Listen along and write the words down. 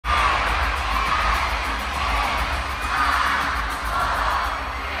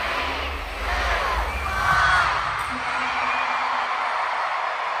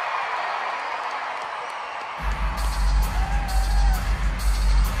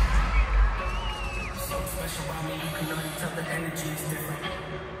special about me, you can already tell the energy is different.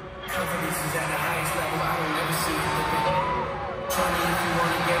 Confidence is at the highest level, I don't ever see it dipping. Try me if you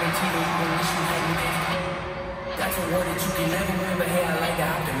want to guarantee that you gon' wish you hadn't been. That's a word that you can never win, but hey, I like the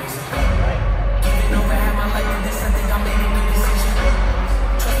optimism. Giving over half my life to this, I think I made a good decision.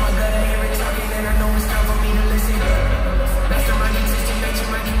 Trust my gut, I hear it talking, and I know it's time for me to listen. Mastermind existing, nature,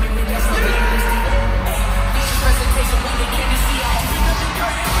 my commitment, that's not realistic. This is presentation, we the candidacy, I open up the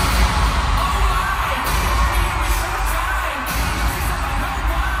curtain.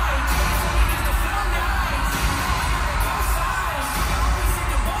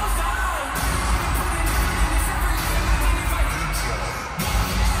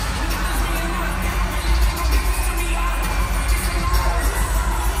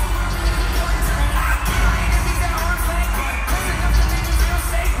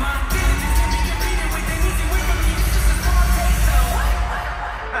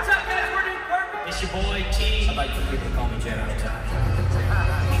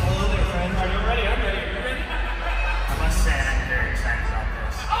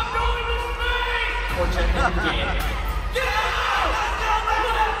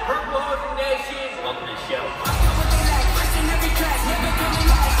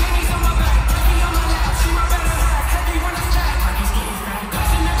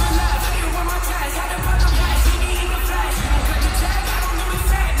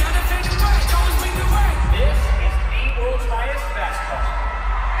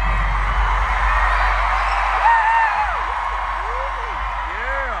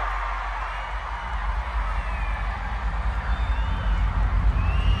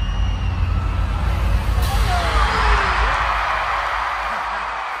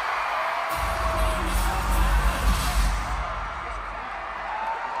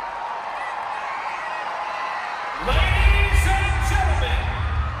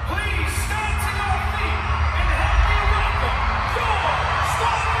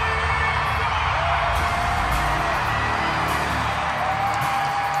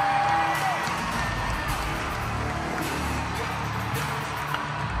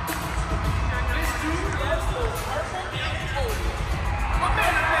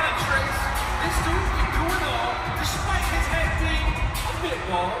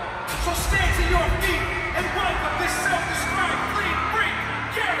 So stand to your feet and welcome this self-described clean freak,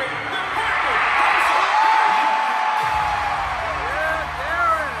 Garrett the Purple. Yeah,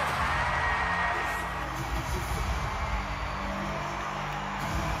 Garrett.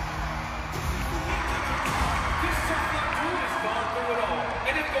 This tough young dude has gone through it all.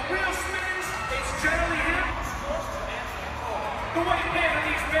 And if the wheel spins, it's generally him who's forced to answer the call. The white man of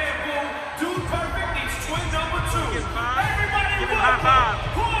these bamboo, Dude Perfect needs twin number 2. Everybody welcome.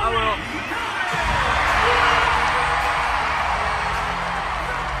 I will.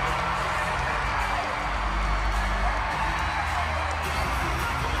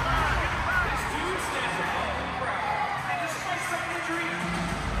 This dude stands above the crowd, and despite some injury,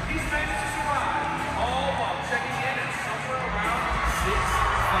 he's managed to survive, all while checking in at somewhere around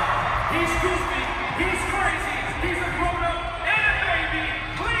 6'5". He's goofy, he's crazy, he's a grown-up and a baby.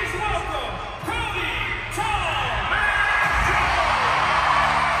 Please welcome Cody Tom Jones.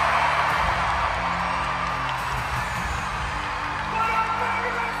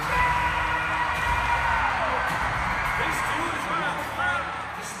 This dude is without a fight.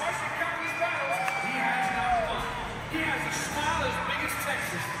 Despite the countless battles, he has not won. He has a smile as big as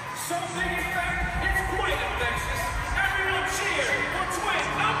Texas. So big, in fact, it's quite infectious. Everyone cheer for twin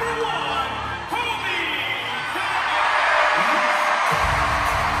number 1, Kobe Covington.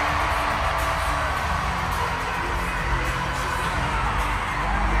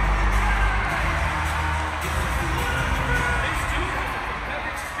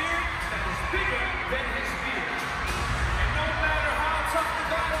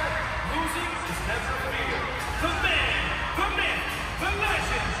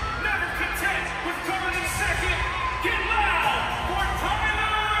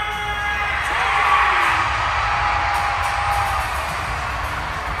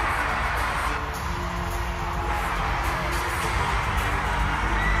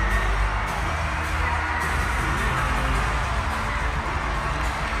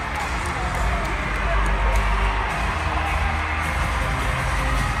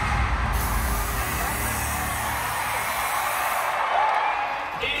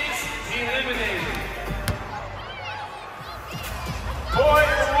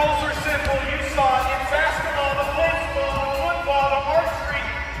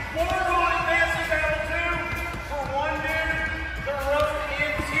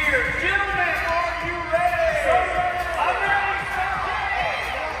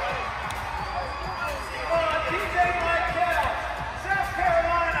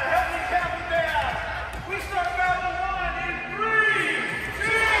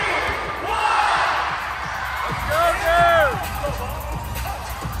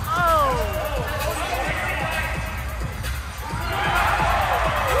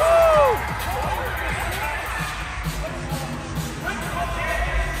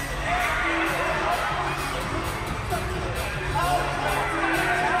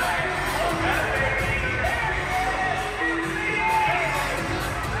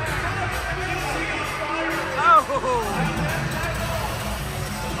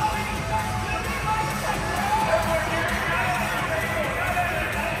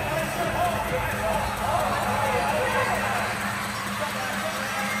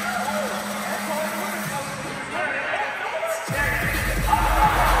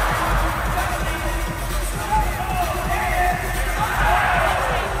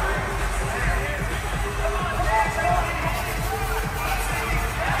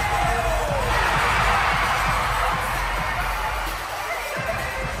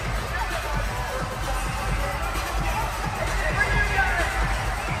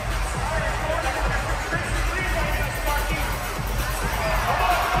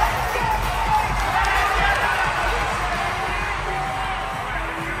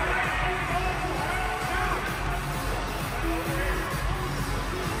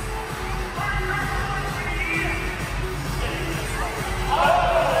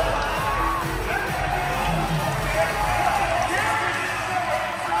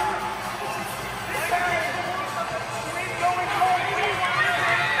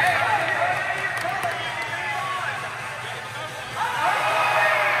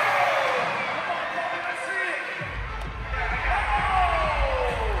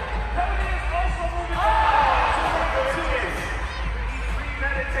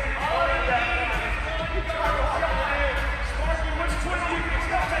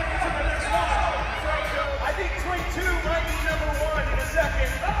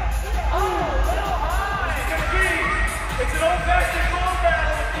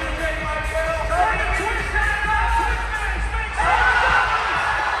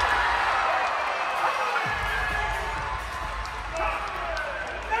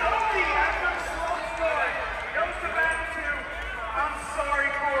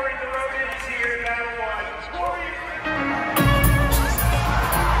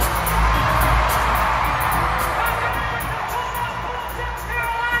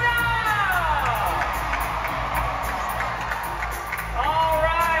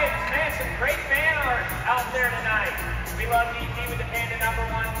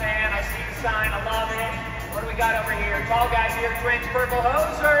 Paul, guys here, Twins Purple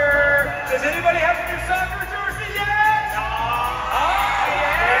Hoser. Does anybody have a new soccer jersey yet?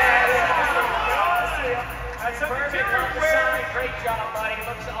 That's perfect. Great job, buddy.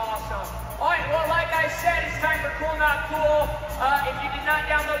 Looks awesome. All right, well, like I said, it's time for Cool Not Cool. If you did not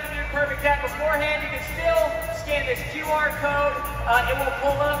download the Dude Perfect app beforehand, you can still scan this QR code. It will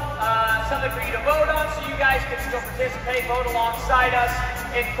pull up something for you to vote on, so you guys can still participate, vote alongside us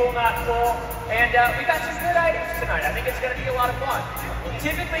in Cool Not Cool. And we got some good items tonight. I think it's going to be a lot of fun.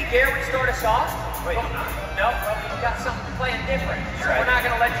 Typically, Garrett would start us off. Wait, no, we've got something planned different. So we're not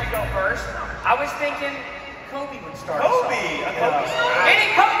going to let you go first. I was thinking Kobe would start us off.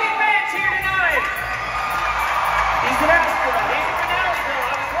 Any Kobe fans here tonight? He's an astronaut. He's an astronaut.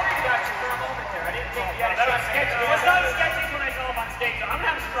 I was worried about you for a moment there. I didn't think you had a sketchy. It was not sketchy when I saw him on stage. I'm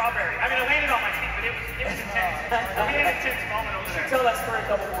gonna have a strawberry. I mean, I landed on my feet, but it was intense. We had an intense moment over there. Tell that story a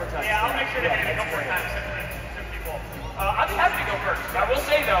couple more times. Yeah, I'll make sure to hit it a couple more times. Some people. I'd be happy to go first. I will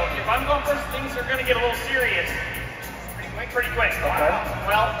say though, if I'm going first, things are going to get a little serious. Pretty quick. Okay.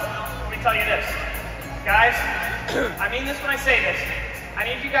 Well, let me tell you this. Guys, I mean this when I say this. I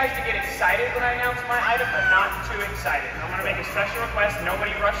need you guys to get excited when I announce my item, but not too excited. I'm going to make a special request.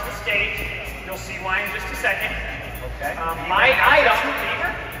 Nobody rush the stage. You'll see why in just a second. Okay. My item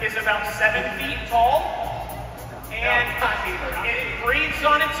is about 7 feet tall, and it breathes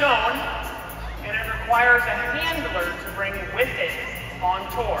on its own, and it requires a handler to bring with it on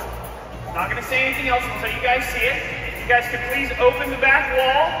tour. I'm not going to say anything else until you guys see it. If you guys could please open the back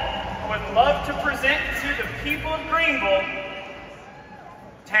wall. I would love to present to the people of Greenville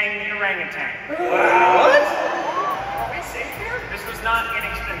Tang the Orangutan. What? Are we safe here? This was not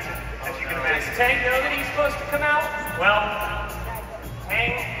inexpensive, as you can imagine. Does Tang know that he's supposed to come out? Well,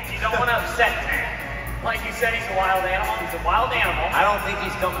 Tang, you don't want to upset Tang. Like you said, he's a wild animal. He's a wild animal. I don't think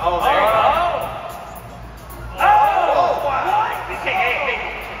he's coming. Oh, there you go. Oh! Wow. Okay, hey.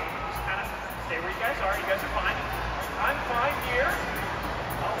 Just kind of stay where you guys are. You guys are fine. I'm fine here.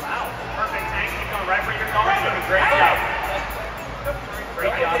 Oh, wow. Perfect, Tang. Keep going right where you're going. You're doing a great job.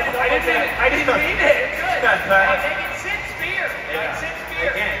 Great job. I didn't mean it. Good. Hey, they can sit spear. They can sit spear.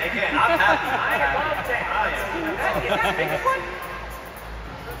 They can. I'm happy. I love Tang. Is that big one?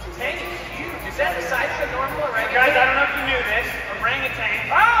 Tang is huge. Is that the size of a normal orangutan? Guys, I don't know if you knew this. Orangutan.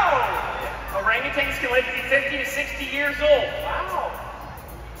 Oh! Orangutans can live to be 50 to 60 years old. Wow.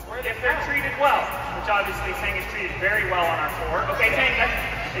 If they're treated well, which obviously Tang is treated very well on our tour. Okay, Tang,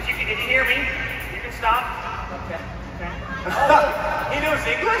 if you hear me, you can stop. Okay. Oh, he knows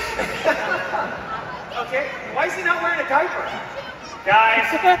English? Okay. Why is he not wearing a diaper? Guys,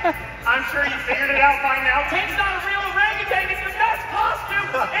 I'm sure you figured it out by now. Tang's not a real orangutan. It's the best costume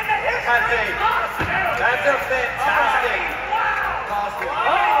in the history of costumes. That's a fantastic costume.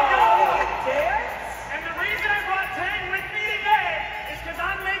 And the reason I brought Tang with me today is because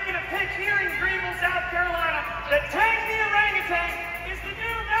I'm making a pitch here in Greenville, South Carolina, that Tang the orangutan is the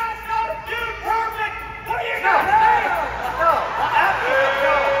new mascot of Dude Perfect. What do you got? No. Absolutely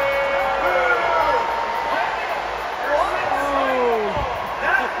no.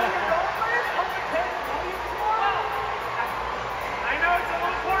 I know it's a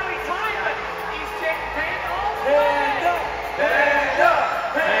little poorly timed, but he's taking Tang off. Hand up.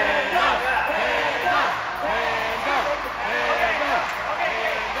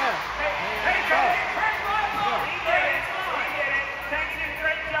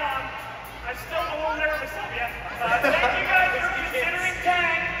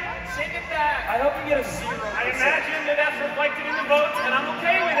 I hope you get a 0%. I imagine that that's reflected in the votes, and I'm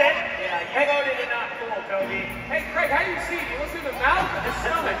okay with it. Yeah, you voted it not cool, Kobe. Hey, Craig, how do you see? Do you look through the mouth or the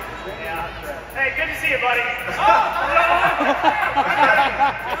stomach? Yeah. Hey, good to see you, buddy. It's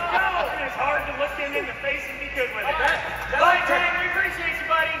hard to look him in the face and be good with it. Bye, Tang. We appreciate you,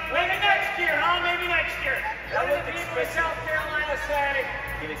 buddy. Maybe next year, huh? Maybe next year. That What was do the people of South Carolina say?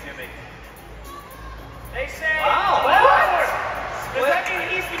 Give it to me. They say, Wow. What? Does that mean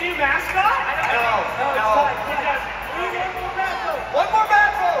he's the new mascot? No. He doesn't. One more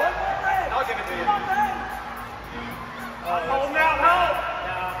battle. I'll give it to you. I'm holding out hope.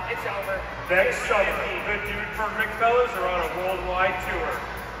 No, it's over. Next summer, the Dude Perfect fellas are on a worldwide tour.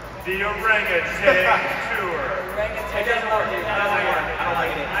 The Orangutan Tour. It doesn't work, dude. It doesn't work. I don't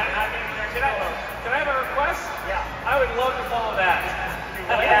like it. Can I have a request? Yeah. I would love to follow that.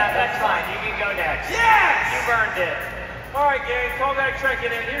 Yeah, that's fine. You can go next. Yes! You burned it. All right, gang, call back checking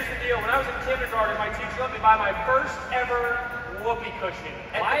in. Here's the deal. When I was in kindergarten, my teacher let me buy my first ever whoopee cushion.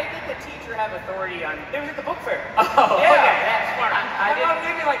 Why did the teacher have authority on? It was at the book fair. Oh, Yeah. okay, that's smart. My mom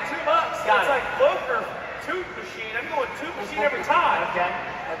gave me like $2. Got It's it. like book or tooth machine. I'm going tooth machine every time. Okay.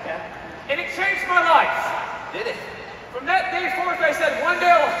 And it changed my life. Did it? From that day forth, I said, one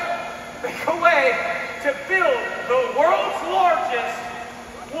day I'll make a way to build the world's largest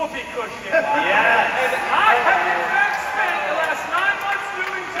whoopee cushion. Yes. And I have in fact spent the last 9 months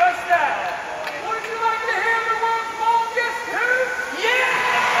doing just that. Would you like to hear the world's longest tube? Yeah!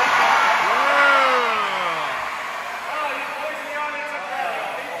 Oh, you boys in the audience are proud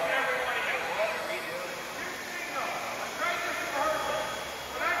of you. Each and every one of you. Here's the thing though. I tried this in rehearsal.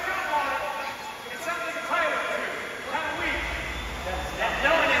 When I jump on it, it sounds like a Tyler tube. Kind of weak.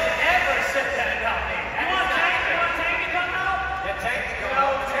 No one has ever said that about me. You want Tank to come out? Yeah, Tank to No,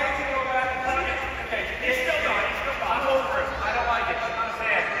 Tank can go back and play it. Okay, He's still going. He's still going. I'm over it. I don't like it. I'm not a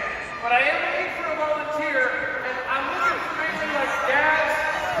fan. But I am looking for a volunteer, and I'm looking for maybe like dads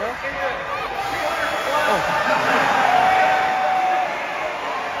in the 300 plus.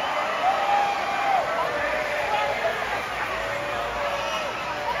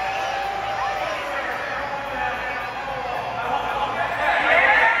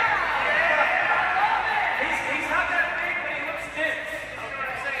 He's not that big, but he looks dense. You know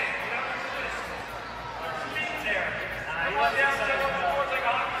what I'm saying? You know, there. Come on down, show up the boards like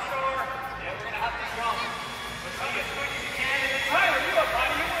a hockey star. Yeah, we're gonna have to jump. Let's see as quick as you can. And then Tyler, you up,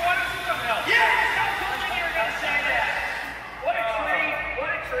 buddy? Why don't you come help? Yes! I told you you were going to say that. What a treat! What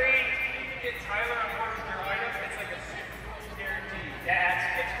a treat! You can get Tyler on board with your item. It's like a super cool guarantee.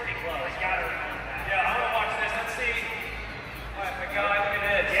 Yeah, it's pretty close. You got to remember that. Yeah, I'm gonna watch this. Let's see. Oh my God, look at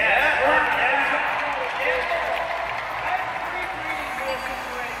this. Yeah.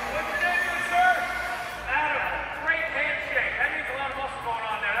 What's your name, good sir? Adam. Great handshake. That means a lot of muscle going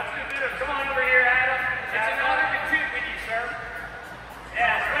on there. That's good news. Come on over here, Adam. It's an honor to toot with you, sir.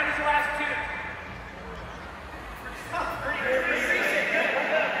 Yes. When was your last toot? Pretty recent.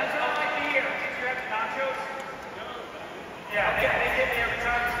 That's what I like to hear. Did you have the nachos? Yeah, they hit me every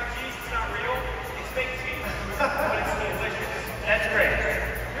time. The cheese is not real. It's fake cheese. But it's delicious. That's great.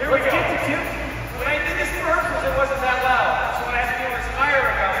 Here we go. When I did this in rehearsals, it wasn't that loud. So when I had to do an Aspire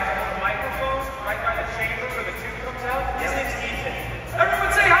ago, I put a microphone right by the chamber where the tube comes out. This thing's Ethan.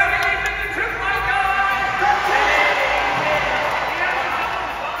 Everyone say hi to Ethan, the tube my guy!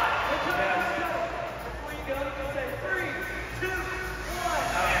 Before you go, you can say 3, 2, 1.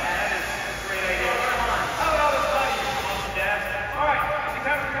 That is a great idea. How about all this money? Awesome, Dad. All right. You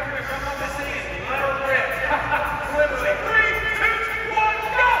have to remember to jump on this thing and let her rip. Literally. 3, 2, 1,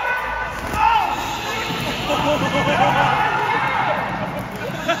 go!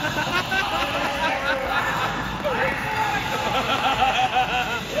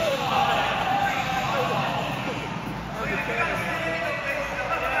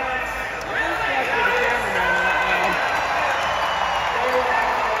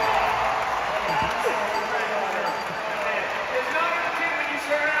 There's no routine when you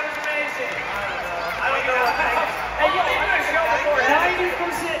share that was amazing. I don't know what that is. Hey, you've been to a show before.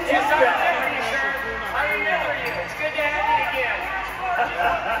 90% Yes, I remember you, sir. I remember you. It's good to have you again.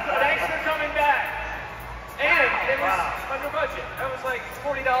 Thanks for coming back. And it was under budget. That was like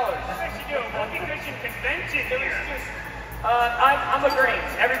 $40. I should do a whoopee cushion convention It was here. just. I'm agreeing.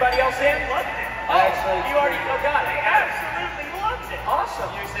 Everybody else in? Loved it. Oh, you already got it. I absolutely loved it. Awesome.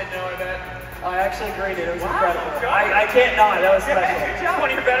 You said no, I bet. I actually agreed. It was Wow. incredible. Good. I can't deny. That was special. Good job.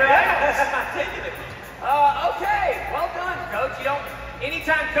 20 better items. Taking it. Okay, well done, Coach. You don't.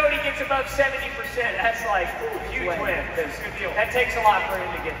 Anytime Cody gets above 70%, that's like huge win. Because that takes a lot for him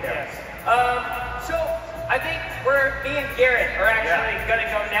to get there. Yes. So I think me and Garrett are actually going to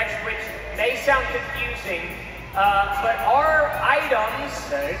go next, which may sound confusing, but our items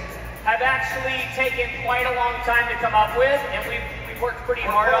have actually taken quite a long time to come up with, and we've worked pretty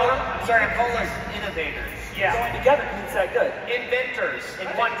hard on them. I'm starting to call us innovators. Yeah. Going together means that good. Inventors,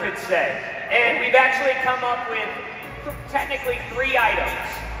 one could say. And we've actually come up with technically 3 items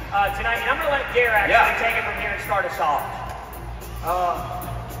tonight. And I'm going to let Garrett actually take it from here and start us off.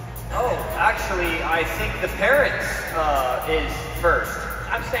 Actually, I think the parents is first.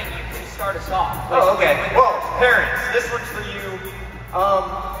 I'm saying you can start us off. Oh, okay. Well, parents, this one's for you.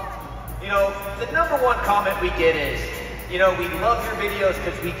 You know, the #1 comment we get is, you know, we love your videos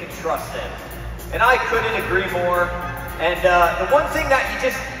because we can trust them. And I couldn't agree more. And the one thing that you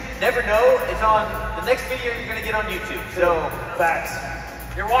just never know is on the next video you're going to get on YouTube. So, facts.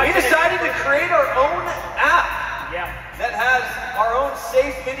 You're We watching decided to create our own app Yeah. that has our own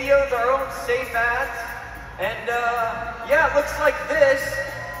safe videos, our own safe ads. And yeah, it looks like this.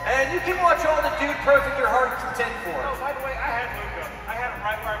 And you can watch all the Dude Perfect or Hard Content for Oh, it. by the way, I had Luca. I had him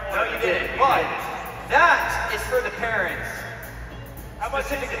right where I wanted No, him. you didn't. But that is for the parents. How much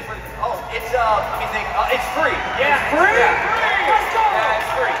is it? Specifically for let me think. It's free. Yeah. It's free. Free. Let's go. Yeah,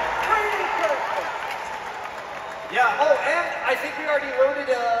 it's free. Yeah, oh, and I think we already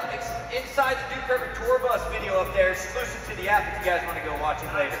loaded inside the Dude Perfect tour bus video up there, exclusive to the app if you guys want to go watch it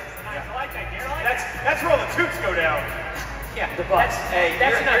later. Nice, I like that, Gary. That's where all the toots go down. Yeah, The bus. Hey,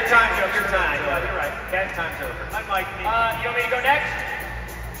 That's your not time's true. over. Your time's over. You're right. Okay, time's over. Unlike me. You want me to go next?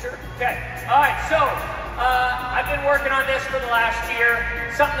 Sure. Okay. All right. So I've been working on this for the last year.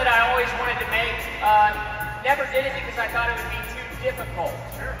 Something that I always wanted to make. Never did it because I thought it would be too difficult.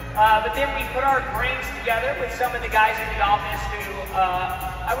 Sure. But then we put our brains together with some of the guys in the office who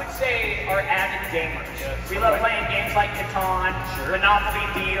I would say are avid gamers. We love playing games like Catan, Monopoly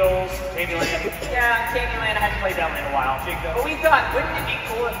Deals, Candyland. Yeah, Candyland. I haven't played that one in a while. But we thought, wouldn't it be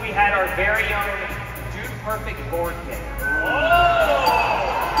cool if we had our very own Dude Perfect board game?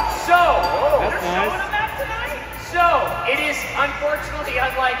 So, That's nice. Showing them that tonight. so it is unfortunately,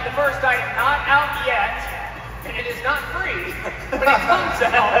 unlike the first item, not out yet, and it is not free when it comes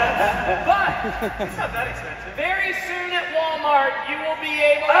out. But It's not that expensive. very soon at Walmart, you will be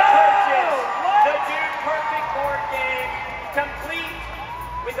able to purchase the Dude Perfect board game, complete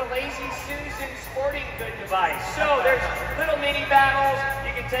with a Lazy Susan sporting good device. So there's little mini battles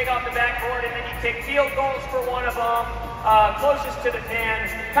you can take off the backboard, and then you take field goals for one of them, closest to the pin,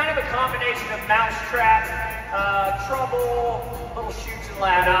 kind of a combination of mousetrap, trouble, little shoots and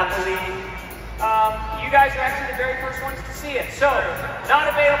ladders. Monopoly. You guys are actually the very first ones to see it. So, not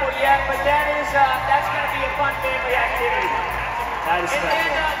available yet, but that's going to be a fun family activity. That is And special.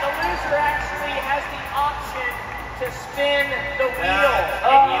 then the loser actually has the option to spin the wheel, Yeah.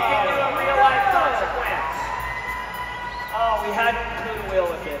 and you can do a real life consequence. Oh, we had to include a wheel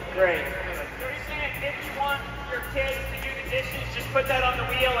with it. Great. So you're saying if you want your kids to do the dishes, just put that on the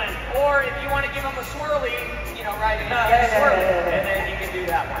wheel, and or if you want to give them a swirly, you know, right in the swirly, and then you can do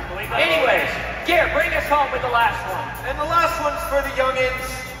that one. Anyways, Gare, bring us home with the last one. And the last one's for the youngins.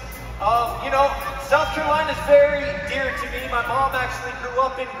 You know, South Carolina is very dear to me. My mom actually grew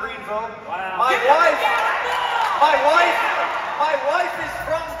up in Greenville. Wow. My wife is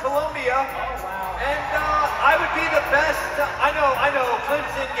from Columbia. Oh, wow. And I would be the best. I know,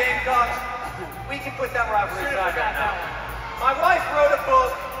 Clemson, Gamecocks. We can put that rivalry aside right now. My wife wrote a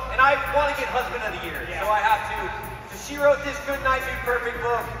book, and I want to get Husband of the Year, so I have to. So she wrote this Good Night Dude Perfect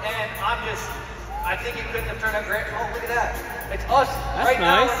book, and I think it couldn't have turned out great. Oh, look at that. It's us That's right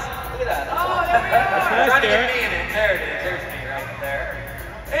nice. now. Look at that. That's Oh, us. there we are. That's Trying to nice, get me in it. There it is. There's me right there.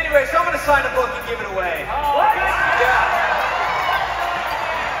 Anyway, so I'm going to sign a book and give it away. Oh, what? Yeah.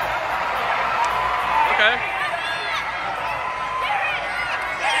 Okay.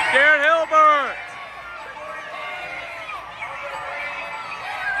 Garrett Hilbert.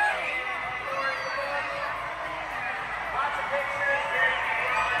 Lots of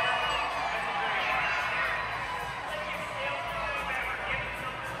pictures.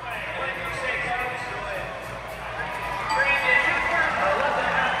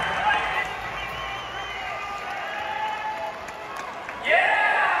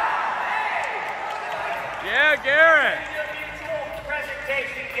 Yeah, Garrett. Beautiful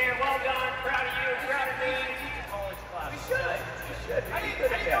presentation, Gare. Well done. Proud of you. Proud of me. We should. I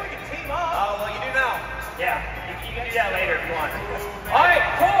didn't know we could team up. Oh, well, you do now. Yeah, you can do that later if you want. All right,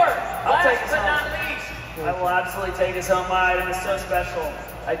 Core. I'll take Last us but home. not least. I will absolutely take us home. My item is so special.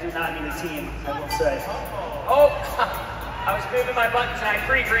 I do not need a team, I will say. Oh, I was moving my buttons and I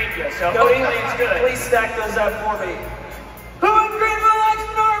pre-greened you, so Cody, hopefully it's good. please stack those up for me. Who in Greenville likes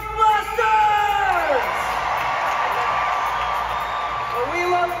Nerf blasters? Well, we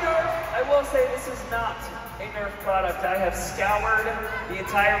love Nerf. I will say this is not a Nerf product. I have scoured the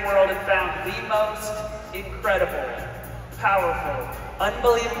entire world and found the most incredible, powerful,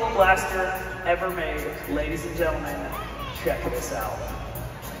 unbelievable blaster ever made. Ladies and gentlemen, check this out.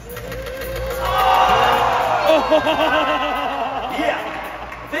 Yeah.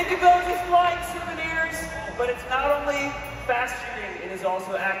 Think of those as flying souvenirs, but it's not only fast shooting, it is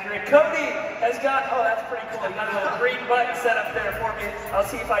also accurate. Cody has got, oh, that's pretty cool. You got a little green button set up there for me. I'll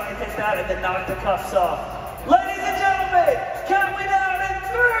see if I can hit that and then knock the cuffs off. Ladies and gentlemen, count me down in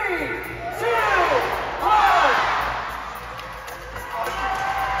 3, 2, 1.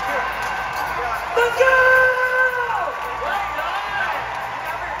 Let's go! Well done. You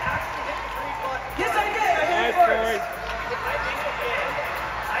never actually hit the green button. Yes, I did. I hit Nice, it first. Corey. I think you did.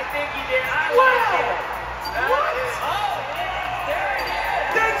 I think you did. I Wow. like it. What? Oh, there it is.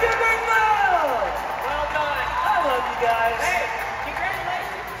 Thank you, Greenville! Well done. I love you guys. Hey,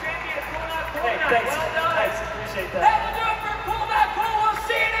 congratulations, champion of Cool Not Cool Hey, Night. thanks. Well done. Thanks, appreciate that. That will do it for Cool Not Cool. We'll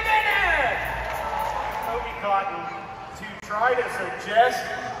see you in a minute. Toby Cotton to try to suggest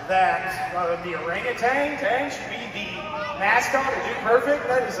that the orangutan should be the mascot of Dude Perfect.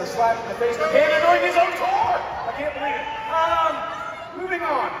 That is a slap in the face to him and doing his own tour. can't believe it. Moving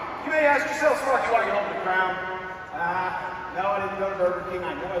on. You may ask yourself, Sparky, why you're holding the crown. No, I didn't go to Burger King.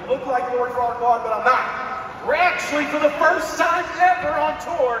 I know I look like Lord Farquaad, but I'm not. We're actually, for the first time ever on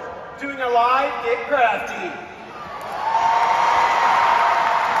tour, doing a live Get Crafty.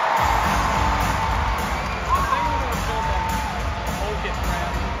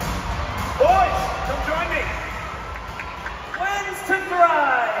 Boys, come join me. Wins to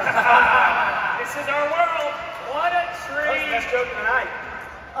thrive. This is our world. What a treat. That's the best joke of the night.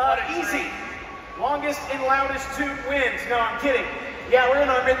 Easy. Longest and loudest toot wins. No, I'm kidding. Yeah, we're in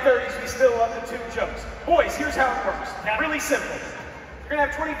our mid-30s. We still love the toot jokes. Boys, here's how it works. Really simple. You're going to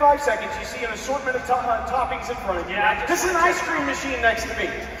have 25 seconds. You see an assortment of toppings in front of you. Yeah, This is an ice cream machine next to me.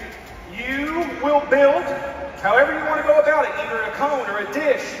 You will build however you want to go about it, either a cone or a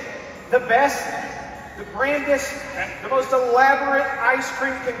dish. The best, the grandest, the most elaborate ice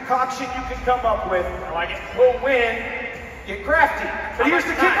cream concoction you can come up with will win Get Crafty. But here's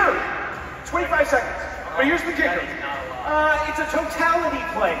the kicker. 25 seconds. But here's the kicker. It's a totality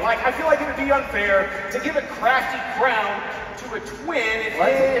play. Like, I feel like it would be unfair to give a crafty crown to a twin if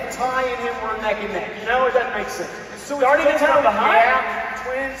Ty and him were neck and neck. You know, it doesn't make sense. So Starting it's in from behind? Yeah,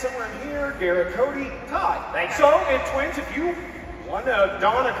 twins somewhere in here, Garrett, Cody, Ty. So, twins, if you want to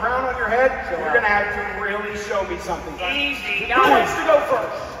don a crown on your head, you're going to have to really show me something. Easy. Who wants to go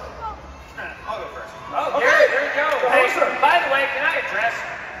first? I'll go first. Oh, Okay. there you go. Hey, Closer. by the way, can I address?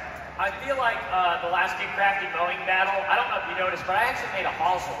 I feel like the last Get Crafty mowing battle, I don't know if you noticed, but I actually made a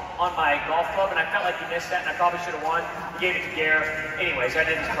hosel on my golf club, and I felt like you missed that, and I probably should have won. You gave it to Gare. Anyways, I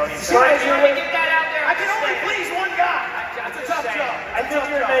did his podium. Sorry, So I get that out there. I can only please one guy. I'm It's a just tough saying. job. I think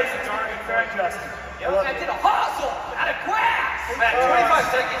you're amazing, Darby. Fair Justin. I did a hosel out of grass. Man,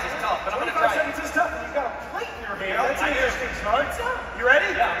 25 seconds is tough, but I'm going to 25 try it. seconds is tough, and you've got a plate in your hand. Yeah, That's I an do. interesting start. You ready?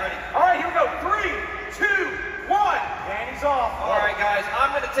 Yeah, I'm ready. All right, here we go. 3, 2, 1. And he's off. All right, guys,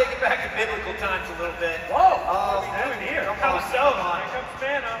 I'm going to take it back to biblical times a little bit. Whoa. What's he doing here? Come on, come on. Here comes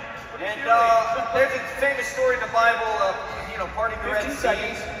Vanna. What are And you doing? there's a famous story in the Bible of, parting the Red 15 Sea.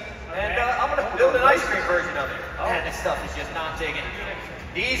 seconds. And I'm going to build an ice cream version of it. Man, this stuff is just not digging.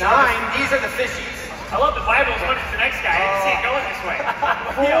 These are the fishies. I love the Bible as much as the next guy. I didn't see it going this way.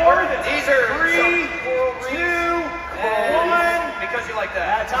 These are 3, 2, 1. Because you like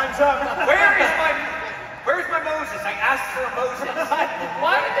that. Time's up. Where's my Moses? I asked for a Moses.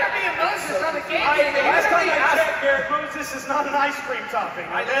 Why would there be a Moses on the game? Last time I checked, Garrett, Moses is not an ice cream topping.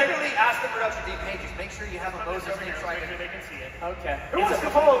 I literally asked the production team, hey, just make sure you have a Moses name so I can... They can see it. Okay. Who wants to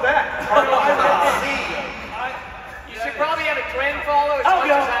follow that? You should probably have a twin follow as I'll much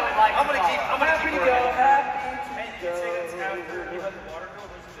go. as I would like I'm gonna keep Happy to working. go. Happy to go.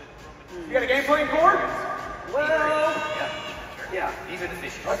 You got a game playing board? Well, yeah. These are the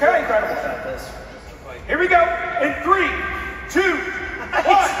fishies. Okay, incredible. Here we go. In 3, 2, 1.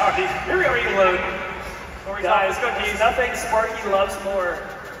 Here we go. Guys, there's nothing Sparky loves more.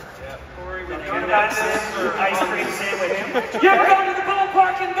 Ice cream sandwich. You ever gone to the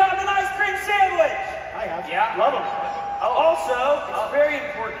ballpark and gotten an ice cream sandwich? I have. Yeah. Love them. Also, it's very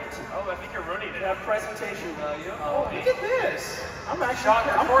important. Oh, I think you're ruining it. That presentation value. Oh, look at this. I'm actually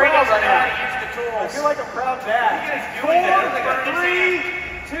Shocker. I'm Corey proud doesn't right know how now. to use the I tools. feel like a proud dad. What are you guys doing there?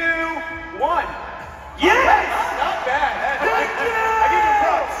 4, 3, 2, 1. Yes! Not bad. I give you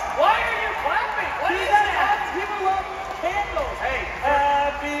props. Why are you clapping? What is that? that? People love candles. Hey,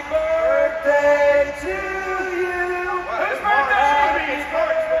 Happy birthday to you. whose birthday?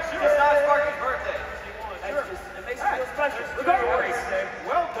 It's not Sparky's birthday. It makes it feel special. Regardless,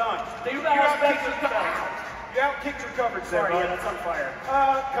 well done. Think about how special it felt. You outkicked your coverage there, Sorry, bud. yeah, that's on fire.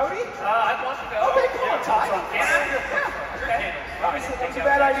 Cody? I want to go. Okay, come on, Ty. Okay. That was a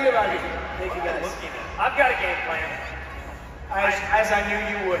bad idea by me. Thank you guys. I've got a game plan. As I knew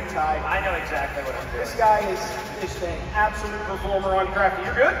you would, Ty. I know exactly what I'm doing. This guy is just an absolute performer on Crafty.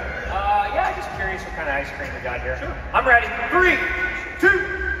 You're good? Yeah, I'm just curious what kind of ice cream we got here. Sure. I'm ready. 3,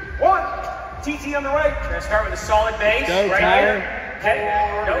 2, 1. TT on the right. We're gonna start with a solid base. Go, right Tyler. here. Okay.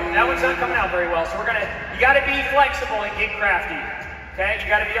 Nope, that one's not coming out very well. So you gotta be flexible and get crafty. Okay, you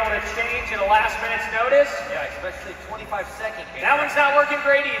gotta be able to change at a last minute's notice. Yeah, especially 25-second game. That one's not working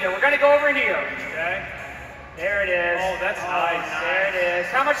great either. We're gonna go over here. Okay. There it is. Oh, that's nice. There it is.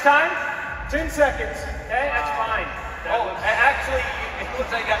 How much time? 10 seconds. Okay, that's fine. Actually, it looks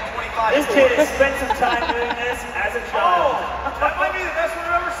like you got 25. This kid has spent some time doing this as a child. That might be the best one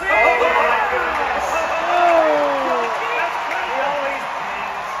I've ever seen. Oh my goodness.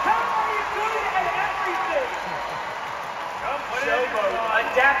 How are you good at everything?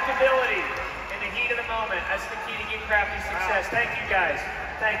 Adaptability in the heat of the moment. That's the key to Get Crafty success. Thank you guys.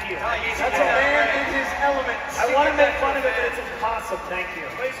 Thank you. That's a man in his element. I want to make fun of it, but it's impossible. Thank you.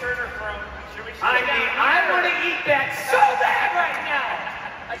 Place her in her throne. Should we? I mean, I want to eat that so bad right now.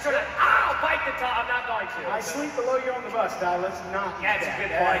 I should have, bite the top. I'm not going to. I sleep below you on the bus, Ty. Let's not. That's a good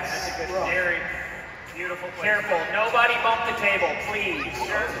place. That's a good Very beautiful place. Careful. Nobody bump the table, please.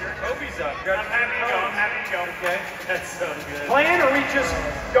 Kobe's up. I'm happy to go. I'm happy to go. Okay. That's so good. Plan, or we just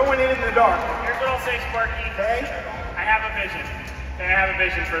going in the dark? Here's what I'll say, Sparky. Okay. I have a vision. Okay, I have a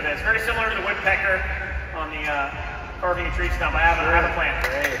vision for this. Very similar to the woodpecker on the carving a tree stump. I have a plan.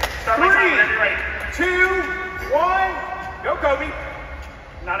 Start my time whenever you're ready. 2, 1, go, Kobe.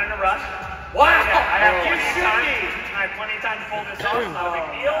 Not in a rush. Wow. I have You plenty of should time. be. I have plenty of time to pull this off. Not a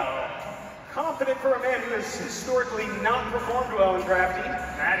big deal. Confident for a man who has historically not performed well in drafting.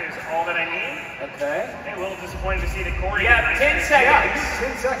 That is all that I need. Okay. A little disappointed to see that Corey. You have 10 seconds.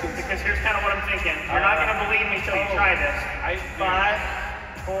 Yeah, 10 seconds. Because here's kind of what I'm thinking. You're not going to believe me till you try this.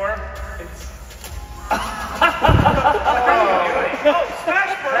 5, 4.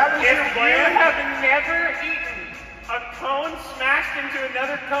 That was If your you plan? have never eaten a cone smashed into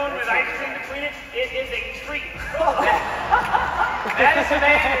another cone with ice cream between it, it is a treat. That is a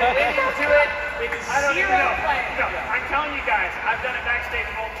man who went into it with I don't even zero know. plan. No, I'm telling you guys, I've done it backstage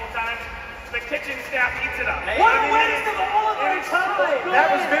multiple times. The kitchen staff eats it up. What a waste of all of our time. That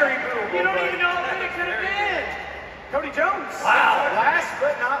was very brutal. You don't buddy. even know what it could have been. Cody Jones. Wow. Last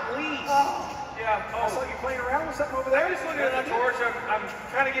but not least. Yeah. I saw you playing around with something over there. I'm just looking at the torch. I'm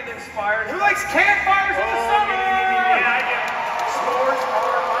kind of getting inspired. Who likes campfires in the summer? Yeah, I do. S'mores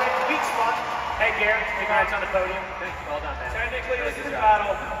are my weak spot. Hey, Garrett, congrats on the podium. Thank you. Well done, man. Technically, this is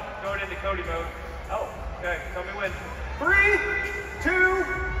battle. Going into Cody mode. Oh. Okay, tell me when. 3, 2,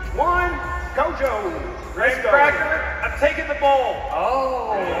 1, go Joe. Graham Cracker, I'm taking the bowl.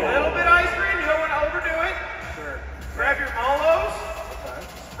 Oh. A little bit ice cream, you don't want to overdo it. Sure. Grab your mallows,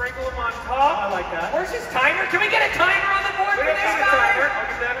 sprinkle them on top. I like that. Where's his timer? Can we get a timer on the board We for don't this need a guy? timer. I'll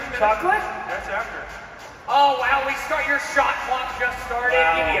get that in a minute. Chocolate? That's after. Oh, wow. Your shot clock just started.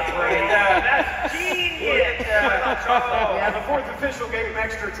 Give me a break. That's genius. Yeah, the fourth official gave him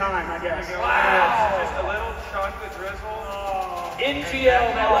extra time, I guess. Wow. Just a little chocolate drizzle. NGL,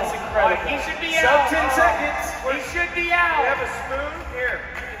 that was incredible. He should be out. Sub 10 seconds. He should be We out. have a spoon. Here,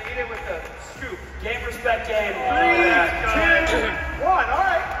 you can eat it with a scoop. Game, respect, game. 3, 2, 1. All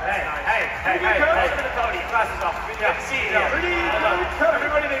right. Hey, welcome to the podium. Glasses off. Good to see you. Pretty good cover.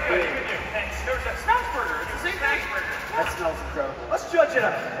 Everybody did good. You can do. Thanks. There was a smash burger. It's the same thing. That smells incredible. Let's judge it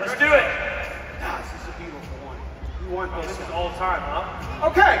up. Let's do it. Ah, this is a beautiful one. You want Oh, this this is one. all time, huh?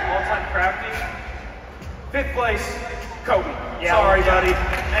 Okay. All time crafting. 5th place, Kobe. Yeah, Sorry, yeah. buddy.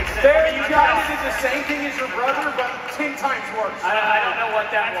 Next There, you guys did the same thing as your brother, but 10 times worse. I don't know what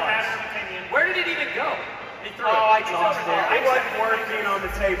that That's a matter was. of opinion. Where did it even go? He threw Oh, I it. lost it. It wasn't worth being on the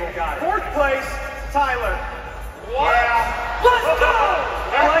table. Got it. 4th place, Tyler. What? Yeah. Let's go!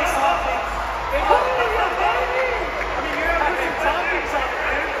 I like something. I mean, you have some toppings on it,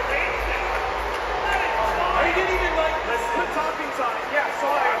 man. You didn't even put toppings on it. Yeah,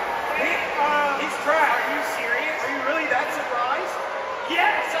 sorry. He's trash. Are you serious? Are you really that surprised?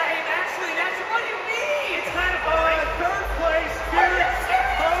 Yes, I am actually. That's what you mean. It's kind of 3rd place, Are you Garrett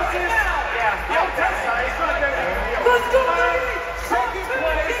serious Moses. right now? Yeah, I'll tell you. it's not that big a deal. Let's go, baby! 2nd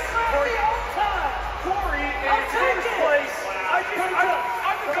place, Corey all time. Corey, I'll and take 1st it. place.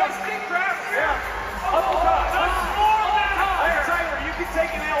 I'm the best big crafter. Yeah. Hey, Tyler, you can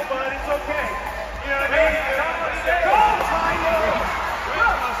take an L, bud. It's okay. You know what I mean? Go, Tyler!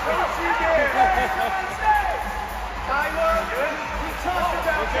 Don't you dare! Tyler, we talked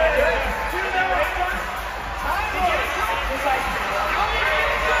about that. You know what's fun?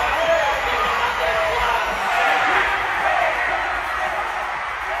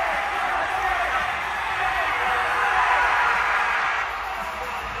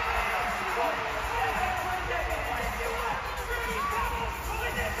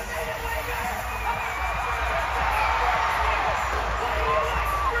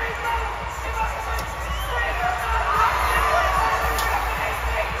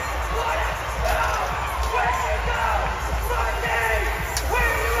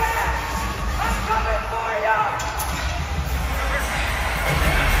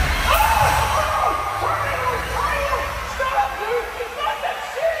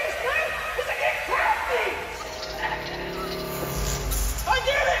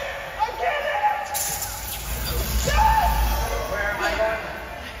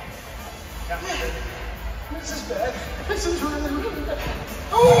 This is bad. This is really, really bad.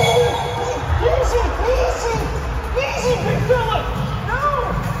 Oh! Easy, big fella! No!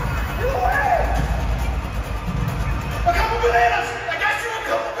 Get away! A couple bananas! I got you a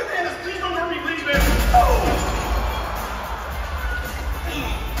couple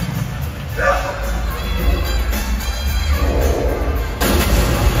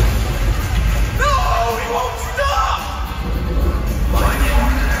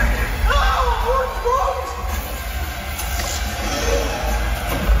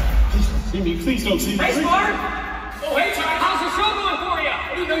Hey, Smart! Oh, hey, John, how's the show going for you?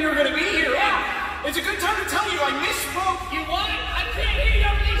 I didn't know you were going to be here. Yeah. It's a good time to tell you I misspoke. You what? I can't hear you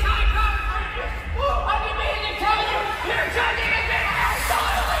over these high conferences. I've been meaning to tell you, your judging has been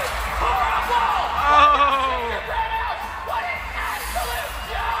absolutely horrible. Oh. What an absolute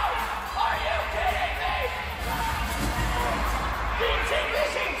joke! Are you kidding me? BT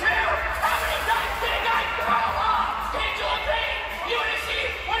Missing 2! How many times did a guy throw up? Can't you agree? You want to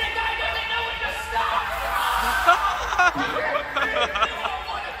see when a guy doesn't know when to stop?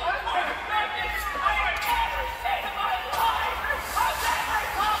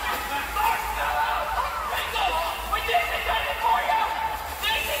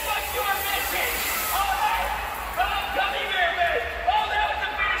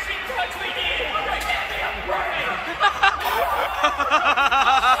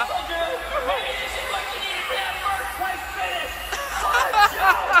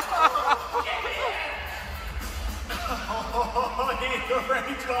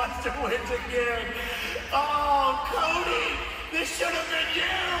 Rage Monster wins again. Oh, Cody, this should have been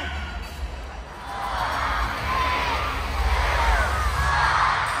you.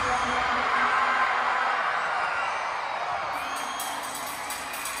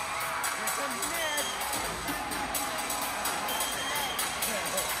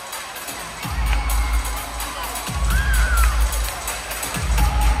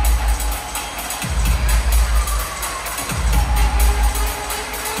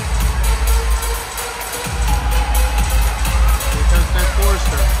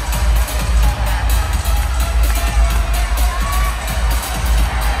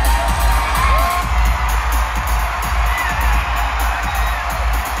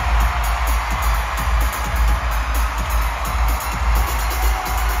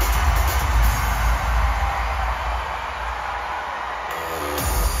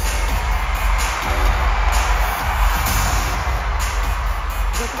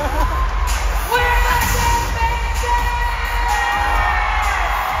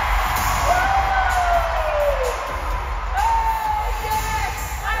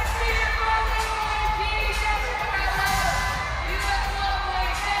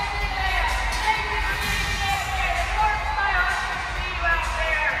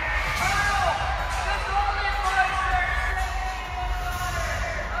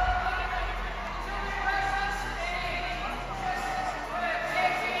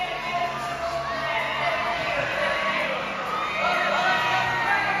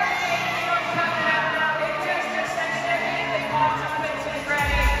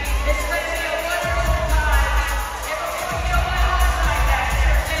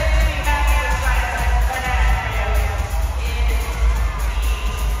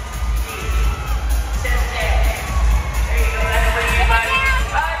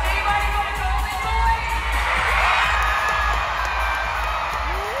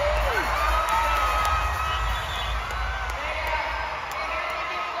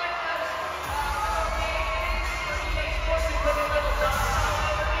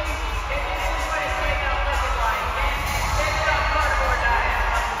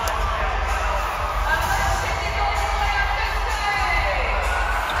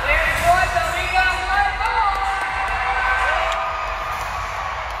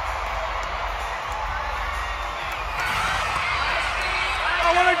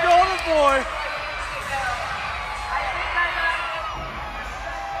 boy.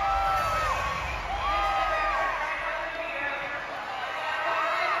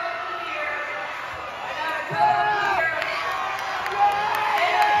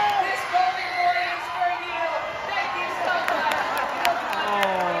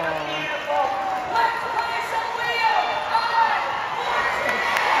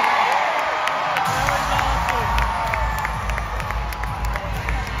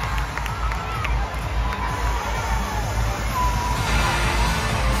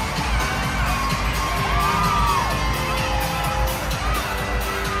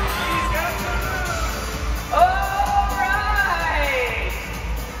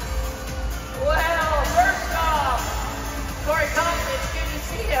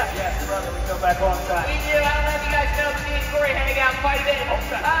 Back on time. We do. I don't know if you guys know, but me and Corey hang out quite a bit.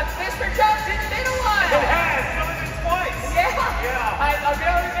 Mr. Jones, it's been a while. It has. It's only been twice. Yeah. I'll be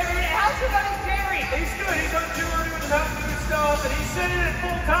able to remember it. How's it going, Jerry? He's good. He's on tour doing the Mountain Dew stuff, and he's sitting it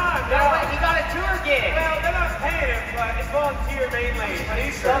full time. He got a tour gig. Well, they're not paying him, but it's volunteer mainly. But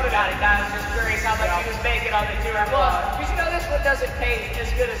he's Love about it, guys. Just curious how much he was making on the tour. Well, because you know this one doesn't pay as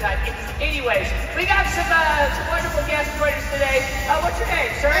good as I do. Anyways, we got some wonderful guest joiners today. What's your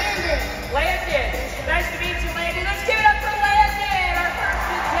name, sir? Landon. Nice to meet you, Landon. Let's give it up for Landon, our first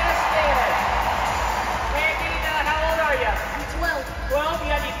contestant.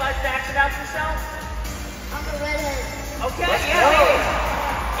 facts about yourself? I'm a redhead. Okay, yeah. Hey,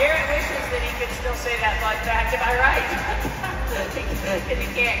 Garrett wishes that he could still say that fun fact. Am I right? Because he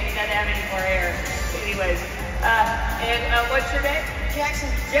can't. He doesn't have any more hair. Anyways, and what's your name?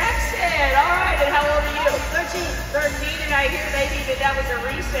 Jackson. Jackson. All right. And how old are you? 13. 13. And I hear maybe that was a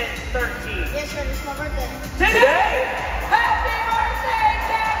recent 13. Yes, sir. It's my birthday. Today. Happy birthday,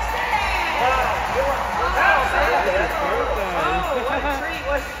 Jackson! Oh, what a treat.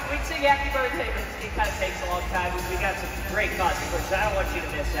 We'd sing happy birthday, but it kind of takes a long time. We got some great consequences. I don't want you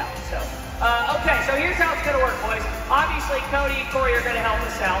to miss out. So, okay, so here's how it's going to work, boys. Obviously, Cody and Corey are going to help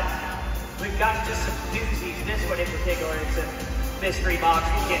us out. We've got just some doozies. This one in particular, it's a mystery box.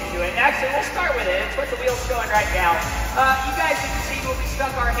 We'll get to it. Actually, we'll start with it. It's what the wheel's going right now. You guys can see when we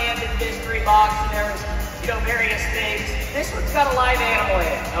stuck our hand in the mystery box, and there was, you know, various things. This one's got a live animal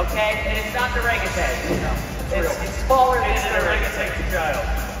in it, okay? And it's not the orangutan. It's smaller than an orangutan child.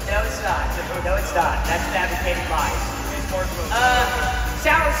 No, it's not. No, it's not. That's fabricated lies.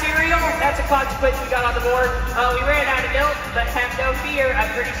 Sour cereal, that's a consequence we got on the board. We ran out of milk, but have no fear.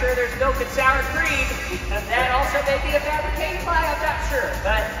 I'm pretty sure there's milk and sour cream. That also may be a fabricated lie, I'm not sure.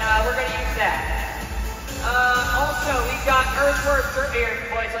 But we're going to use that. Also, we've got earthworm here.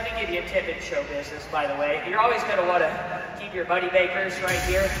 Boys, let me give you a tip in show business, by the way. You're always going to want to keep your money makers right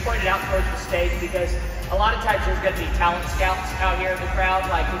here pointed out towards the stage, because a lot of times there's going to be talent scouts out here in the crowd.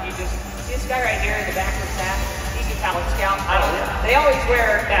 Like, if you just see this guy right here in the backwards hat, he's a talent scout. They always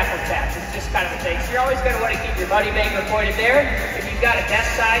wear backwards hats. It's just kind of a thing. So you're always going to want to keep your money maker pointed there. If you've got a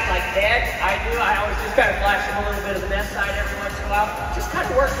best side like Dad, I do, I always just kind of flash him a little bit of the best side every once in a while. Just kind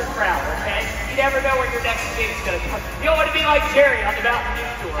of work the crowd, okay? You never know where your next gig's going to come. You don't want to be like Jerry on the Mountain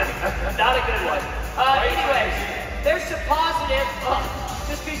Dew tour. Not a good one. Anyways, there's some positive,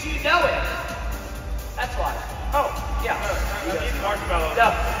 just because you know it. That's why. Oh, yeah.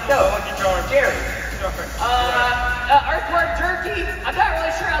 No, Jerry. Earthworm jerky, I'm not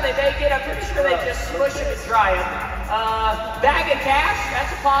really sure how they make it. I'm pretty sure they just smush them and dry them. Bag of cash, that's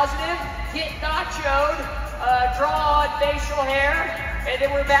a positive. Get nachoed, draw on facial hair, and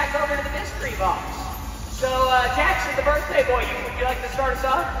then we're back over to the mystery box. So, Jackson, the birthday boy, would you like to start us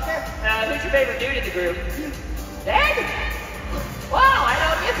off? Sure. Who's your favorite dude in the group? Dad? Wow, I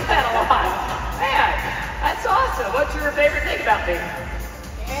don't get that a lot. Man, that's awesome. What's your favorite thing about me?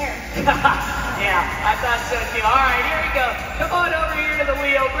 Hair. Yeah, I thought so too. All right, here we go. Come on over here to the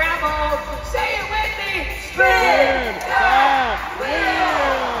wheel. Grab hold. Say it with me. Spin that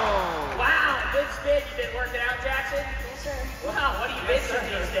wheel. Wow, good spin. You been working out, Jackson? Yes, sir. Wow, what are you missing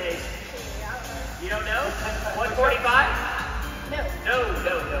these days? You don't know? 145? No. No.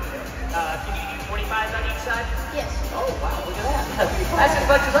 Can you do 45s on each side? Yes. Oh, wow, look at that. That's as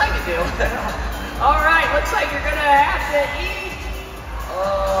much as I can do. All right, looks like you're going to have to eat.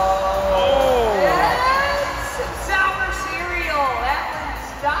 That's some sour cereal. That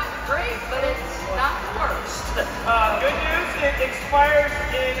one's not great, but it's not the worst. Good news, it expires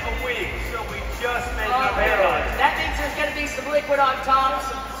in a week, so we just made it on. That means there's going to be some liquid on top,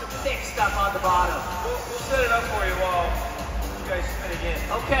 some thick stuff on the bottom. We'll set it up for you while you guys spin again.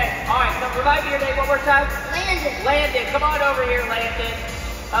 Okay, all right, now remind me your name one more time. Landon. Come on over here, Landon.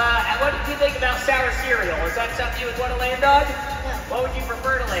 And what did you think about sour cereal? Is that something you would want to land on? No. What would you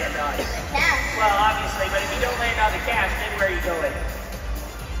prefer to land on? The cash. Well, obviously, but if you don't land on the cash, then where are you going?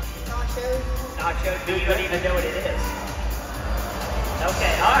 Nachos. Nachos? You don't even know what it is.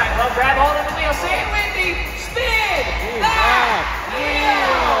 Okay, all right, well, grab hold of the wheel. Say it with me. Spin that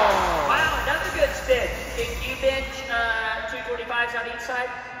wheel. Wow, another good spin. Can you bench 225s on each side?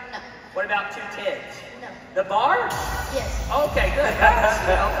 No. What about 210s? No. The bar? Yes. Okay, good. That's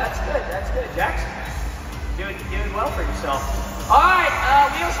good. That's good. Jackson, doing well for yourself. All right,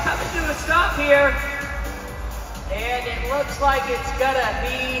 wheels coming to a stop here. And it looks like it's going to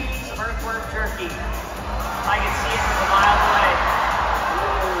be some earthworm jerky. I can see it from a mile away.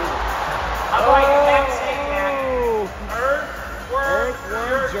 I'm like the back seat, man. Earthworm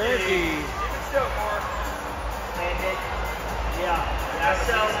jerky. Keep it still, Mark. And it, yeah.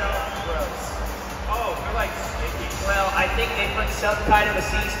 So, oh, they're like sticky. well, I think they put some kind of a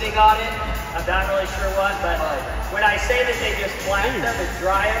seasoning on it. I'm not really sure what, but when I say that they just blast them and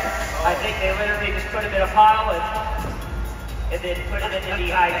dry them, I think they literally just put them in a pile and then put it in the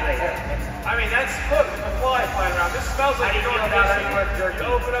dehydrator. I mean, that's, look, the fly flying around. This smells like How do you feel about earthworm jerky?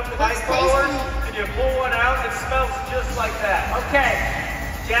 You open up the Looks night cooler tasty. and you pull one out, it smells just like that. Okay,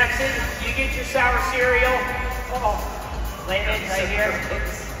 Jackson, you get your sour cereal. Oh, Landon, right here.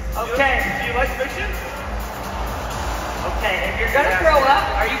 Okay. Do you like fiction? Okay, if you're gonna throw up,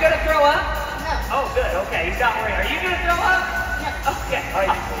 are you gonna throw up? No. Oh, good. Okay, he's not worried. Are you gonna throw up? No. Okay.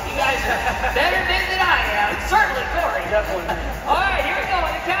 You guys are better men than I am. Certainly, Corey. Definitely. All right, here we go. On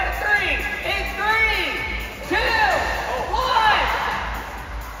the count of 3. In 3, 2, 1.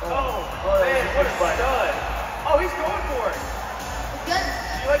 Oh, man, what a stud. Oh, he's going for it. Good.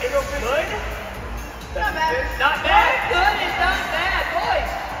 You like to go fish? Good? Not bad. Not bad. Good and not bad. Boys,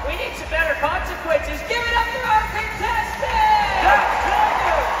 we need some better consequences. Give it up for our contestants.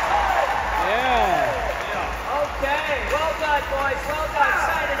 Yeah. Okay, well done, boys. Well done.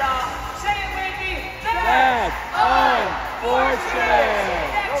 Sign it off. Say it with me. That's unfortunate.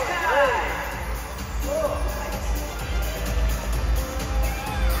 Next time.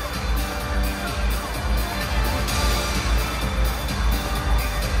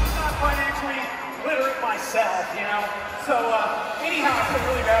 I'm not financially literate myself, you know. So, anyhow, I feel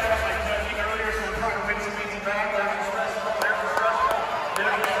really bad about my coaching earlier, so I'm trying to win some meetings back. There's a stressful, there's a stressful,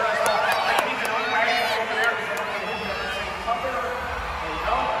 there's a stressful. I need to know why I'm over there because I don't want to hit the same cover. There you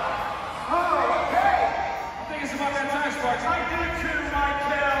go. Oh, okay. I think it's about that time, Sparks. I do too, Michael.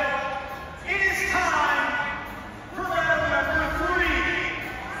 It is time for round number 3.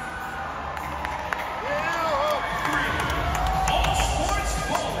 All sports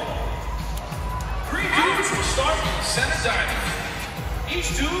bowling. 3 dudes will start in the center diamond. Each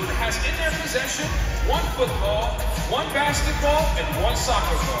dude has in their possession 1 football, 1 basketball, and 1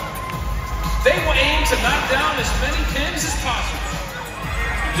 soccer ball. They will aim to knock down as many pins as possible.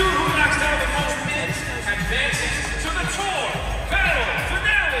 The dude who knocks down the most pins advances to the tour battle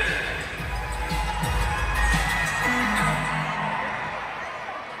finale.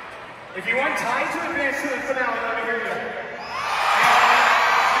 If you want Ty to advance to the finale, let me hear you.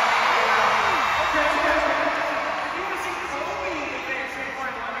 Okay. If you want to see Kobe advance to the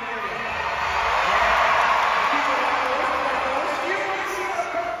final, let me hear you. If you want to see a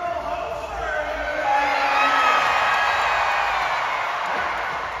purple hoser,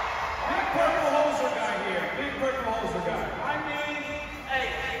 big purple hoser guy here. Big purple hoser guy. I mean, hey,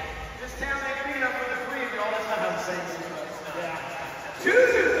 this town ain't big enough for the 3 of y'all. That's not how I'm saying it. Yeah.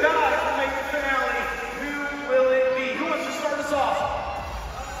 Choose your guy to make the finale. Who will it be? Who wants to start us off?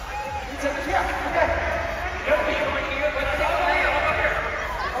 Yeah, okay.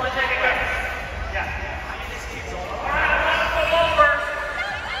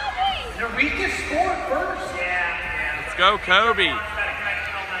 Eureka scored first. Yeah. Let's go, Kobe.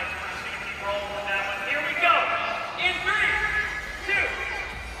 Here we go. In 3, 2.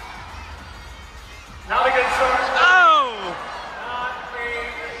 Not a good start. Oh! Not a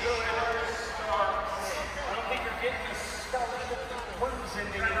good start. I don't think you're getting the scholarship crimson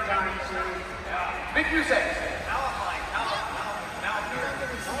anytime soon. Big Music.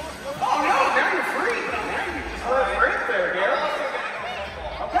 Oh no, now you're free. Now you just let it rip there, Garrett.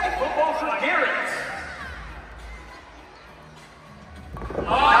 Okay, football for Garrett.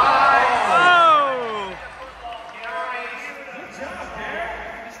 Oh! Good job, Garrett.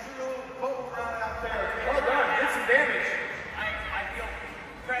 You just threw a little bubble run out there. Well done. Did some damage. I feel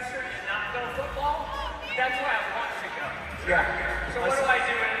pressure to not go football. That's where I want to go. Yeah. So what do I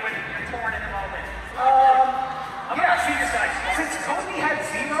do when you're torn in the moment? I'm gonna see this guy. Since Kobe had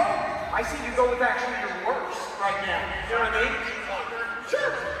 0, I see you go with actually your worst right now. You know what I mean?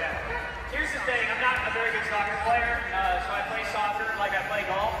 Sure. Yeah. Here's the thing, I'm not a very good soccer player, so I play soccer like I play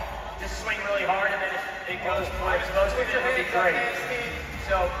golf. Just swing really hard, and then if it goes where it's supposed to, it would be great.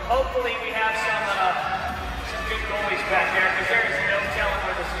 So hopefully we have some good goalies back there, because there is no telling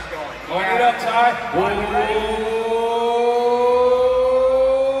where this is going. Line it up, Ty.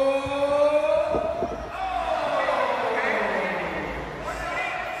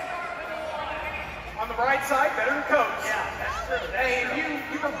 On the right side, better than Coach. Yeah, that's true. Hey,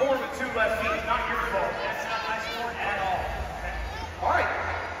 you were born with 2 left feet, not your fault. That's not my sport at all. All right,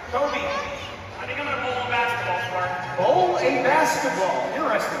 Kobe, I think I'm going to bowl a basketball, Spark. bowl a basketball.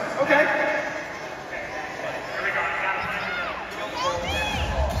 Interesting. Okay. Here we go. I got it.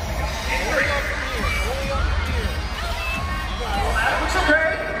 In 3. That looks okay.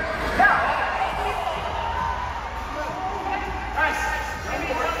 Yeah. Nice.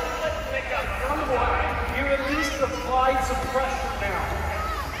 You at least applied some pressure now.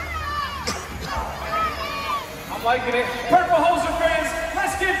 I'm liking it. Purple Hoser fans,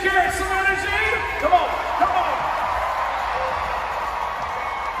 let's give Garrett some energy. Come on, come on.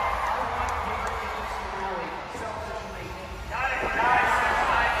 Got it. Nice.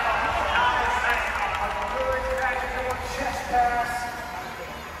 Chest pass.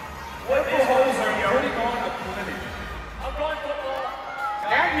 Purple Hoser putting on a clinic. I'm going football.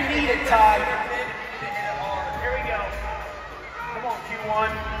 Now you need it, Ty. Here we go. Come on, Q1.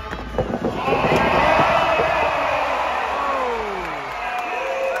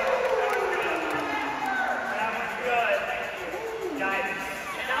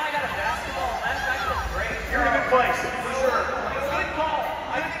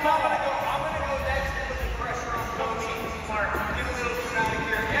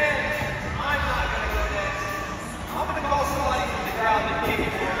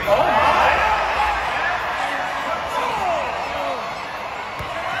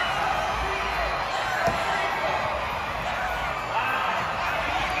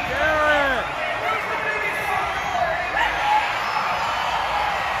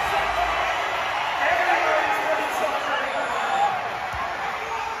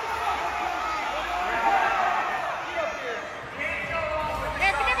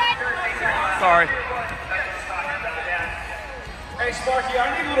 Sorry. Hey, Sparky, I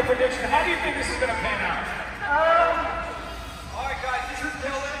need a little prediction. How do you think this is going to pan out? All right, guys, this is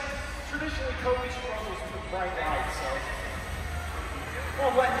Dylan. Traditionally, Kobe struggles with bright lights, so.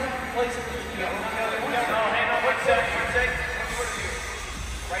 Well, let him place it in the hang on one sec.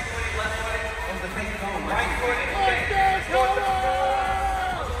 Right foot, left foot. Oh, the big phone. Right foot, okay. Let's go to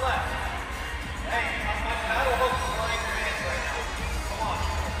the left. Hey, my paddle hook's flying your hands right now. Come on.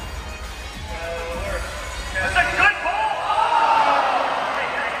 That's a good ball!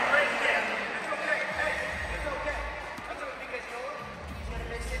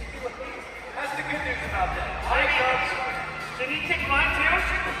 That's the good news about that. Hey, Cubs, did he kick mine too?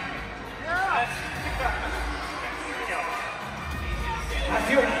 I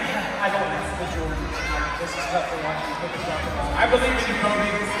feel I don't have the Jordan. This is tough for watching people talk about. I believe in you, Kobe.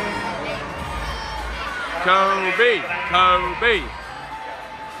 Kobe. Kobe.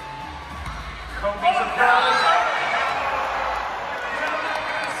 Kobe's a problem.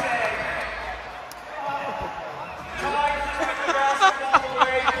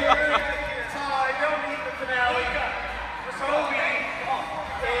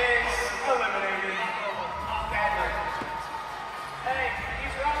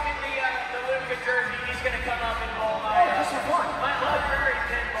 Jersey, he's going to come up and bowl my, my honorary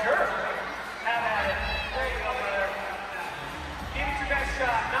pin bowl. Sure. Have at it. There you go, brother. Give it your best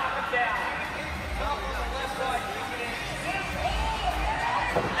shot. Knock him down.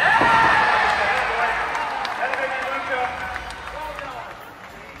 Well done.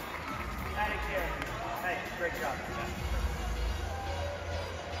 Patty care. Hey, great job.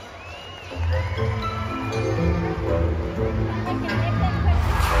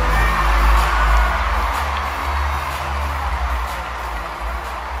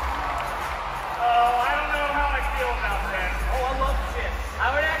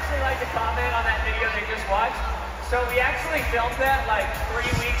 Comment on that video they just watched. So we actually filmed that like 3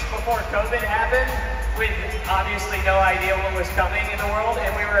 weeks before COVID happened with obviously no idea what was coming in the world,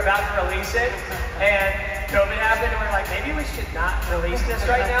 and we were about to release it and COVID happened and we're like, maybe we should not release this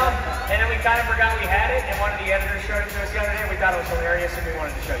right now, and then we kind of forgot we had it, and one of the editors showed it to us the other day. We thought it was hilarious and we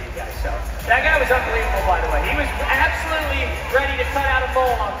wanted to show you guys. So that guy was unbelievable, by the way. He was absolutely ready to cut out a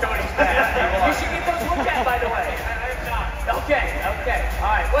mole on Cody's back. You should get those looked at, by the way. Okay. All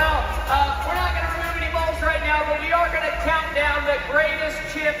right. Well, we're not going to remove any bowls right now, but we are going to count down the greatest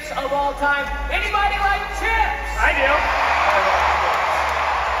chips of all time. Anybody like chips? I do.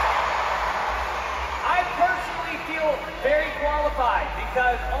 I personally feel very qualified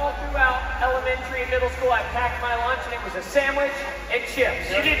because all throughout elementary and middle school, I packed my lunch and it was a sandwich and chips.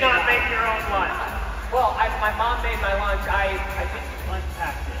 You did not make your own lunch. Well, my mom made my lunch. I think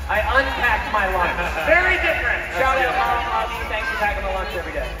unpacked it. I unpacked my lunch. Very different. Shout out, Mom. Thanks for packing my lunch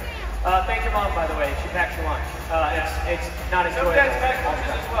every day. Thank your mom, by the way. She packs your lunch. It's not as Some guys pack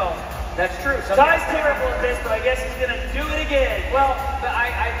lunches as well. That's true. Ty's terrible at this, but I guess he's gonna do it again. Well,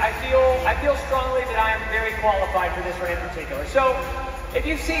 I feel strongly that I am very qualified for this one in particular. So, if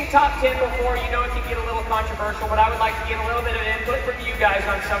you've seen Top 10 before, you know it can get a little controversial, but I would like to get a little bit of input from you guys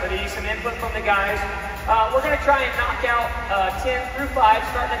on some of these, some input from the guys. We're going to try and knock out 10 through 5,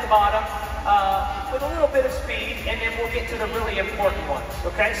 starting at the bottom, with a little bit of speed, and then we'll get to the really important ones.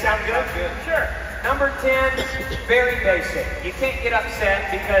 Okay, sound good? Sounds good. Sure. Number 10, very basic. You can't get upset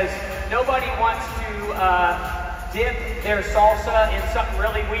because nobody wants to dip their salsa in something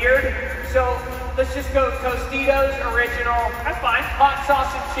really weird. So let's just go Tostitos original. That's fine. Hot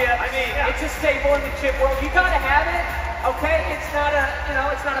sauce and chips. I mean, yeah. It's a staple in the chip world. You gotta have it. Okay, it's not a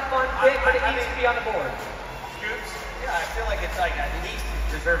fun pick, but it needs to be on the board. Scoops? Yeah, I feel like it's like at least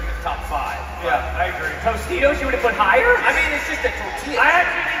deserving of top 5. Yeah, I agree. Tostitos, you would have put higher? I mean, it's just a tortilla. I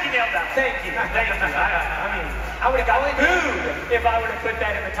actually think you nailed that. Thank you. I would have got booed if I would have put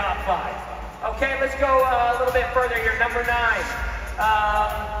that in the top 5. Okay, let's go a little bit further here. Number 9.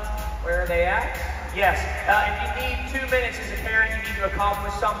 Where are they at? Yes. If you need 2 minutes as a parent, you need to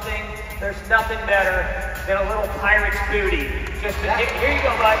accomplish something. There's nothing better than a little pirate's booty. Just here you go,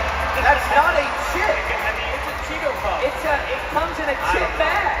 bud. That's not a chip. I mean, it's a Cheeto Puff. It comes in a chip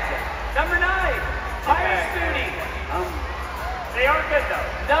bag. Number 9. Pirate's booty. They are good though.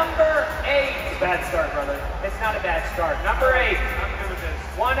 Number 8. Bad start, brother. It's not a bad start. Number 8. I'm good with this.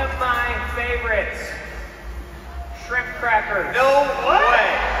 One of my favorites. Shrimp crackers. No way.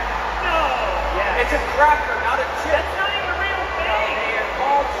 No. Yeah. It's a cracker, not a chip. That's not even a real No, thing. they are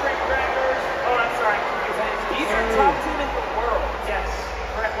called shrimp crackers. Oh, I'm sorry. These are top 10 in the world. Yes.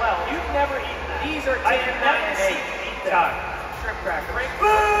 Correct. Well, You've never eaten that. these are 10, I've 9, never and seen 8. you eat that. Shrimp crackers. Boo!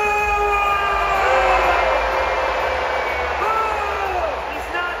 He's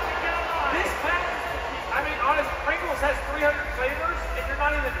not the guy. This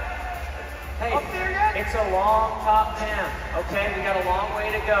It's a long top 10. Okay, we got a long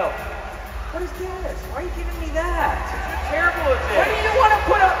way to go. What is this? Why are you giving me that? How terrible is What do it? you want to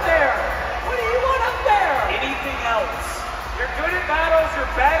put up there? What do you want up there? Anything else? You're good at battles,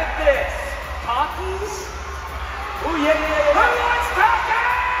 you're bad at this. Talkies? Ooh, yeah. Who wants Taki?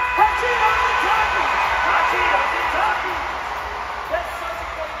 Hachino and Taki. Hachino and Taki. That's such a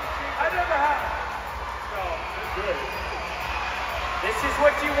funny thing. I never have. So, Good. This is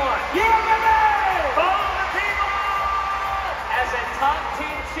what you want. yeah, baby! Follow the people! As a top 10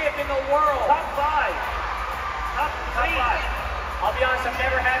 chip in the world. Top 5. Top 3. I'll be honest, I've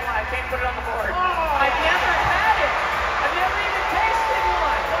never had one. I can't put it on the board. Oh. I've never had it. I've never even tasted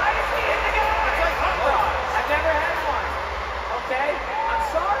one. Why is he in the guy? It's like hot rods. I've never had one. Okay? I'm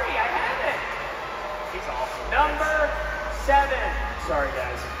sorry, I haven't. He's awesome. Number 7. Sorry,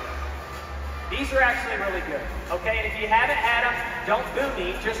 guys. These are actually really good. Okay? And if you haven't had them, don't boo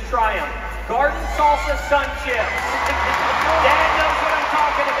me. Just try them. Garden Salsa Sun Chips. Dad knows what I'm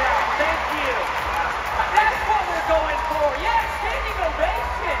talking about. Thank you. That's what we're going for. Yeah, standing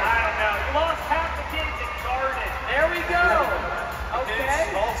ovation. I don't know. You lost half the kids in garden. There we go. Okay.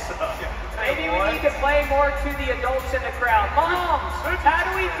 Maybe we need to play more to the adults in the crowd. Moms, how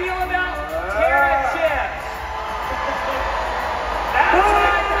do we feel about carrot chips? That's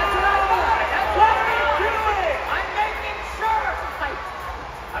right. That's what I want. That's what I'm doing. I'm making sure.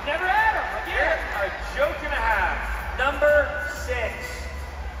 I've never had them. You're a joke and a half. Number 6.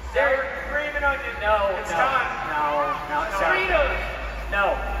 Sour cream and onion. No, It's no, time. no, it's Doritos.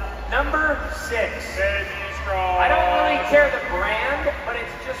 No. Number 6. Veggie straw. I don't really care the brand, but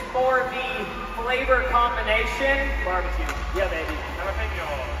it's just more the flavor combination. Barbecue. Yeah, baby. Jalapeno.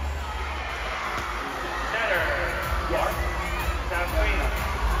 Cheddar. Yes. Sounds sweet.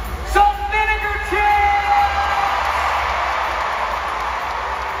 Salt and vinegar chips!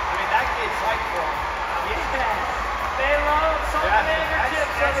 I mean, that kid's hyped for him. Yes. They love salt and vinegar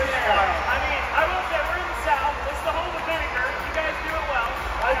chips over there. I mean, I will say we're in the South. It's the home of vinegar. You guys do it well.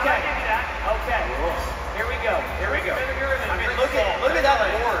 Okay. I'll give you that. Okay. Here we go. Here we go. Vinegar and I mean, drink look at that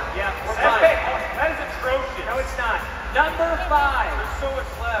salt. board. Yeah, we're That's fine. big. That is atrocious. No, it's not. Number 5. There's so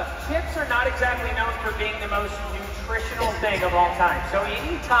much left. Chips are not exactly known for being the most nutritional thing of all time. So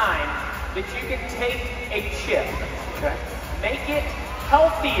any time that you can take a chip, make it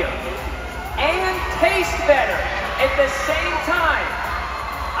healthier and taste better at the same time.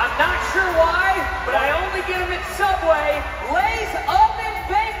 I'm not sure why, but I only get them at Subway. Lay's Oven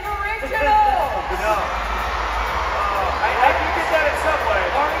Baked Original. No. How do you get that at Subway?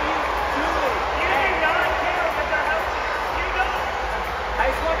 Are you doing? You do not care that they're healthy. You don't. I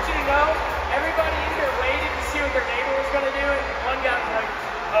just want you to know, everybody in here waited to see what their neighbor was going to do, and one guy was like,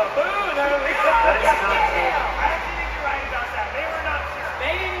 Oh, boo! That is not yeah. I actually think you're right about that. They were not sure.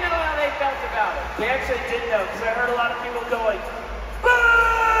 They didn't know how they felt about it. They actually did know, because I heard a lot of people going,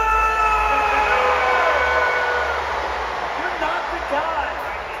 You're not the guy.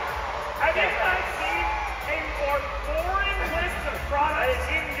 Have you guys seen a more boring list of products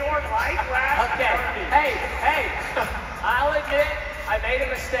in your life last Okay. Sunday? Hey, I'll admit, I made a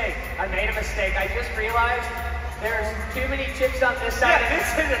mistake. I just realized there's too many chips on this side. Yeah, this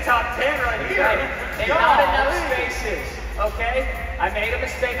is the top 10 right here. And not enough spaces. Okay? I made a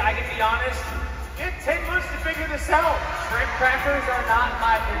mistake. I can be honest. Get 10 months to figure this out. Shrimp crackers are not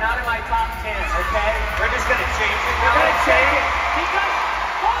in my top 10, okay? We're just gonna change it We're now. gonna change it because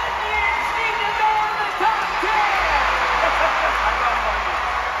onions need to go in the top 10!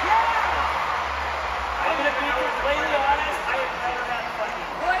 Yeah! I'm going to be completely honest, I have never had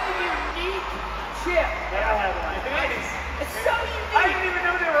Funyuns. What a unique chip. Never had one. It's so unique. I didn't even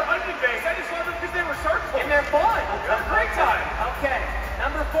know they were onion based. I just loved them because they were circles. And they're fun. They're a great time. Okay,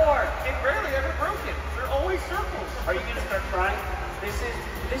 number 4. And rarely ever broken. They're always circles. Are you going to start trying?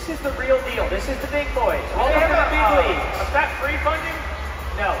 This is the real deal. This is the big boys. Do Welcome they to have the big leagues. a fat-free Funyun?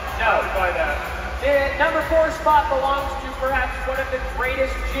 No. I would buy that. The number 4 spot belongs to perhaps one of the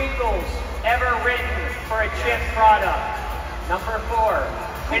greatest jingles ever written for a chip product. Number 4.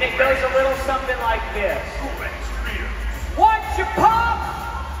 And it goes a little something like this. Once you pop,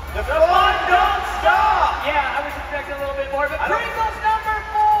 The fun don't stop. yeah, I was expecting a little bit more, but Pringles number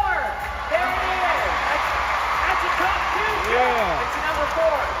 4. There it is. That's a top 2. Yeah. It's a number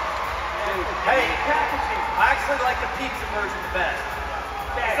 4. Hey, Packaging. I actually like the pizza version the best.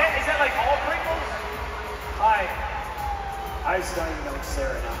 Is that like all Pringles? I just don't even know what to say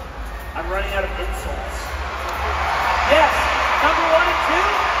right now. I'm running out of insults. Yes, number 1 and 2.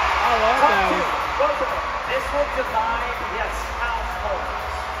 I love Top that. 2. Both of them. This will divide, yes, households.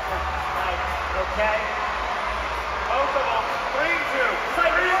 Okay? Both of them. 3-2. It's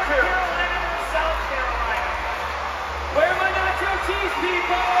like North Carolina and South Carolina.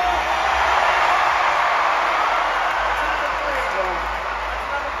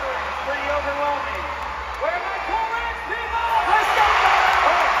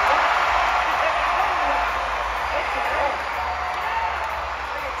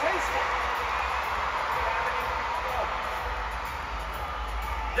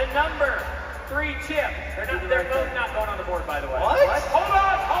 the number 3 chip. They're both not going on the board, by the way. What? Hold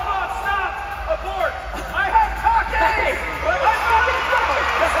on, stop! Abort! I have Taki! Hey!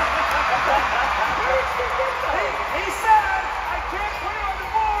 He said I can't put it on the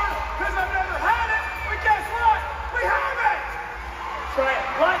board because I've never had it, but guess what? We have it! Try it.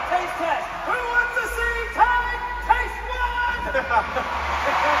 Blind taste test. Who wants to see Tide taste one?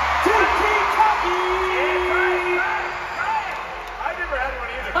 Tiki Taki! I've never had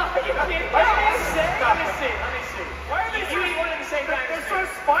one either. Let me see. Why are they You eat one at the same time. They're so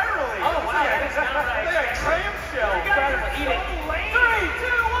spirally. Oh, wow, that's not right. They're like clamshell. Incredible. Eat it. 3, 2,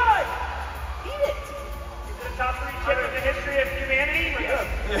 1. Eat it. Is it a top 3 chip in the history of humanity?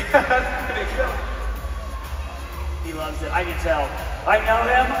 He loves it. I can tell. I know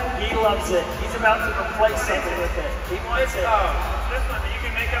him. He loves it. He's about to replace something with it. He wants it. This one, you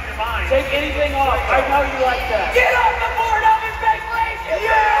can make up your mind. Take anything off. I know you like that. Get off the board of his big legs!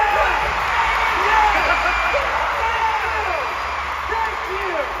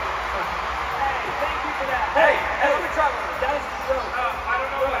 Thank you for that. Hey, let me try one. That was so. I don't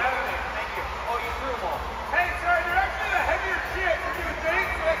know what happened there. Thank you. Oh, you threw them all. Hey, sorry, they're actually the heavier chip than you would think,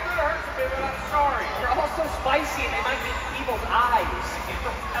 so that could have hurt some people, but I'm sorry. They're all so spicy and they might get people's eyes.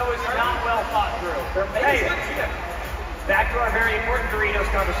 That was not well thought through. They're Hey, amazing. back to our very important Doritos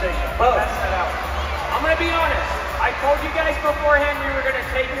conversation. Oh. Pass that out. I'm going to be honest. I told you guys beforehand we were going to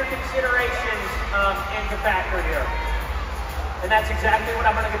take your considerations into factor here. And that's exactly what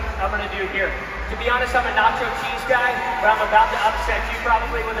I'm going to do here. To be honest, I'm a nacho cheese guy, but I'm about to upset you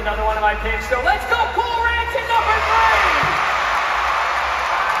probably with another one of my picks. So let's go Cool Ranch at number 3!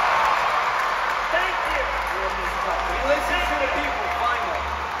 Thank you. We listen to the people, finally.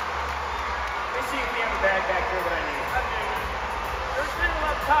 Let me see if we have a bag back here that I need. There's people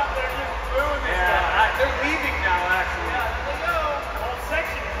up top that are just booing this guy. Yeah, they're leaving now, actually. Yeah, there they go. Whole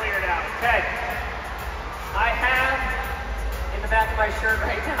section cleared out. Okay. I have in the back of my shirt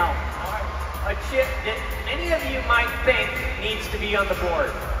right now a chip that many of you might think needs to be on the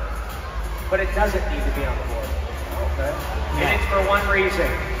board, but it doesn't need to be on the board. Okay. And it's for one reason,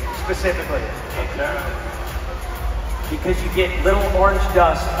 specifically. Okay. Because you get little orange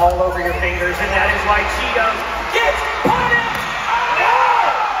dust all over your fingers, and that is why Cheetos gets punished!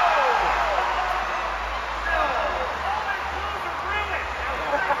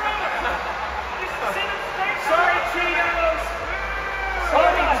 Sorry, Cheetos!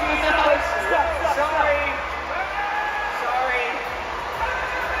 Sorry, Cheetos! Sorry!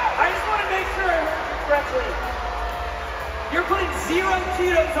 I just want to make sure I heard you correctly. You're putting 0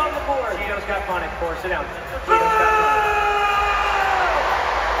 Cheetos on the board. Cheetos got punished. Pour, sit down. Cheetos got punished.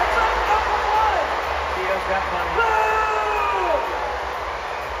 That's on number 1. Cheetos got punished.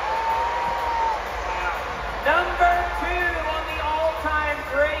 Number 2 on the all-time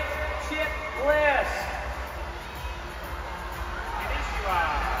great chip list.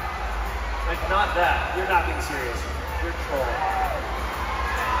 It's not that. You're not being serious. You're trolling.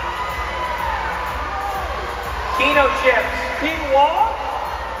 Kino chips. Quinoa?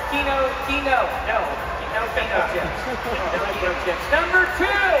 Kino chips. No Kino chips. Number 2.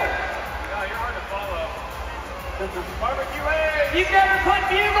 You're hard to follow. Barbecue eggs. You've never put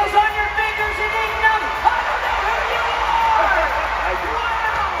bugles on your fingers and eaten them. I don't know who you are. I do.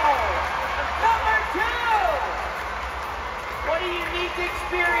 Wow. Number 2. What a unique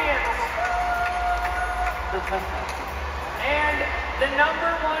experience. And the number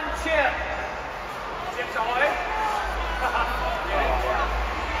 1 chip. Chips Ahoy.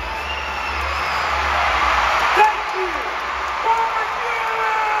 Thank you. Barbecue.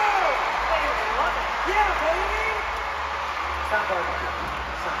 Yeah, baby. It's not barbecue.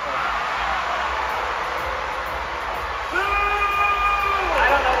 It's not barbecue. I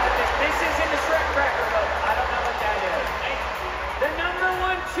don't know what this is in the shrimp cracker, but I don't know what that is. The number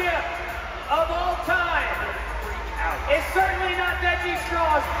 1 chip of all time is certainly not veggie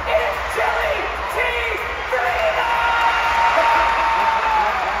straws. It is chili cheese Doritos!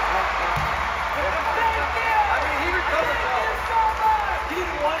 Thank you! I mean, he recovered Thank you so much! He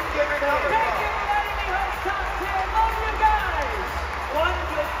did one good recovery. Thank you for letting me host Top 10. Love you guys! One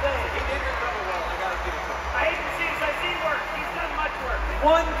good thing. He did recover well. I gotta give it to him. I hate to see his I've seen work. He's done much work.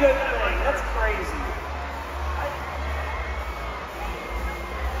 One good thing. That's crazy.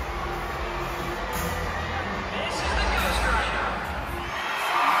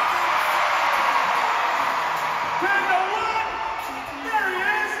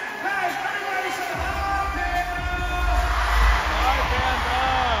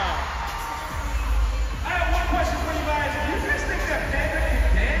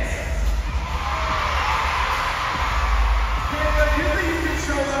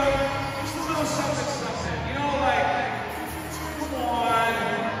 Show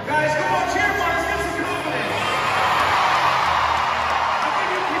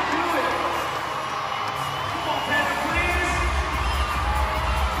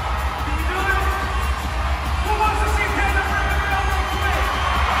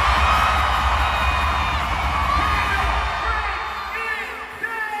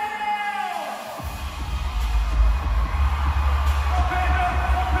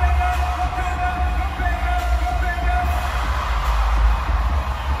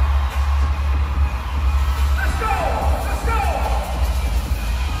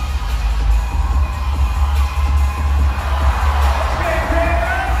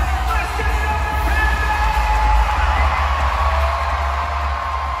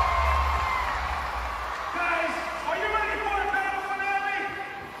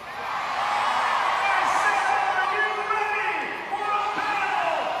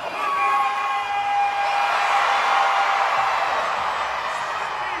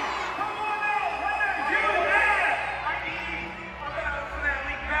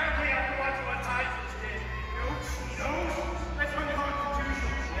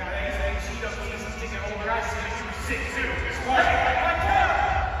We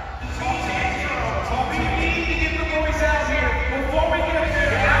need to get the boys out here. Before we get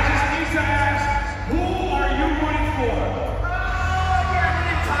there, I just need to ask, who are you rooting for? We're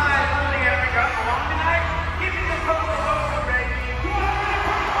running time. Only haven't got along tonight. Give me the Coca-Cola, baby.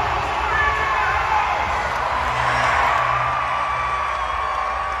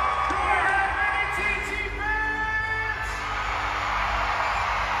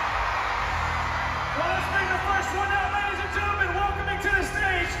 Well, let's bring the first one out, ladies and gentlemen. Welcoming to the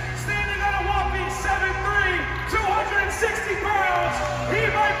stage, standing on a whopping 7'3", 260 pounds. He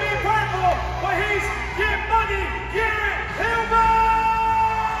might be purple, but he's Get Money, Garrett Hillman!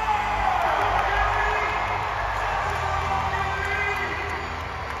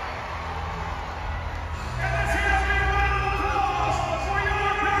 And let's hear a big round of applause for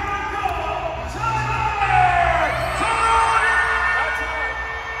your purple gold, Tyler Tony!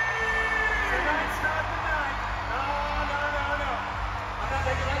 Tonight's not the night. No. I'm not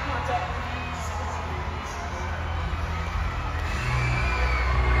making eye contact with you.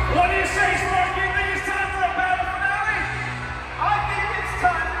 What do you say, Sparky? You think it's time for a battle finale? I think it's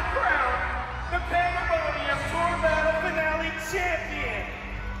time to crown the Pandemonium Tour Battle Finale champion.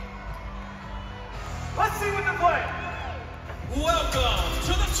 Let's see what they're playing. Welcome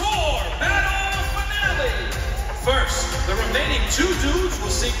to the Tour Battle Finale! First, the remaining two dudes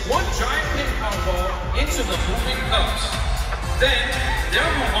will sink one giant ping pong ball into the moving cups. Then,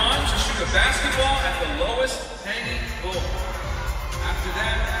 they'll move on to shoot a basketball at the lowest hanging goal. After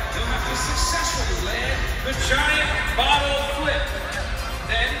that, they'll have to successfully land the giant bottle flip.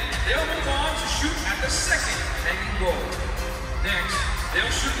 Then, they'll move on to shoot at the second hanging goal. Next, they'll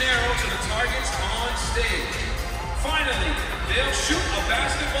shoot an arrow to the targets on stage. Finally, they'll shoot a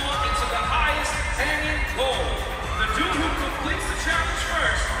basketball into the highest hanging goal. The dude who completes the challenge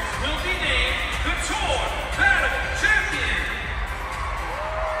first will be named the Tour Battle Champion.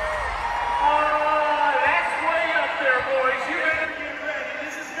 That's way up there, boys. You better get ready.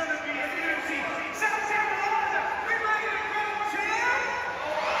 This is going to be a doozy. South Carolina, we ready to go, champ?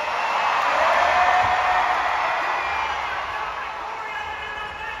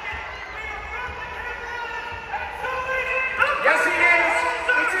 Yes, he is.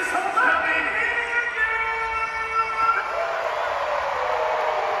 It's his homecoming.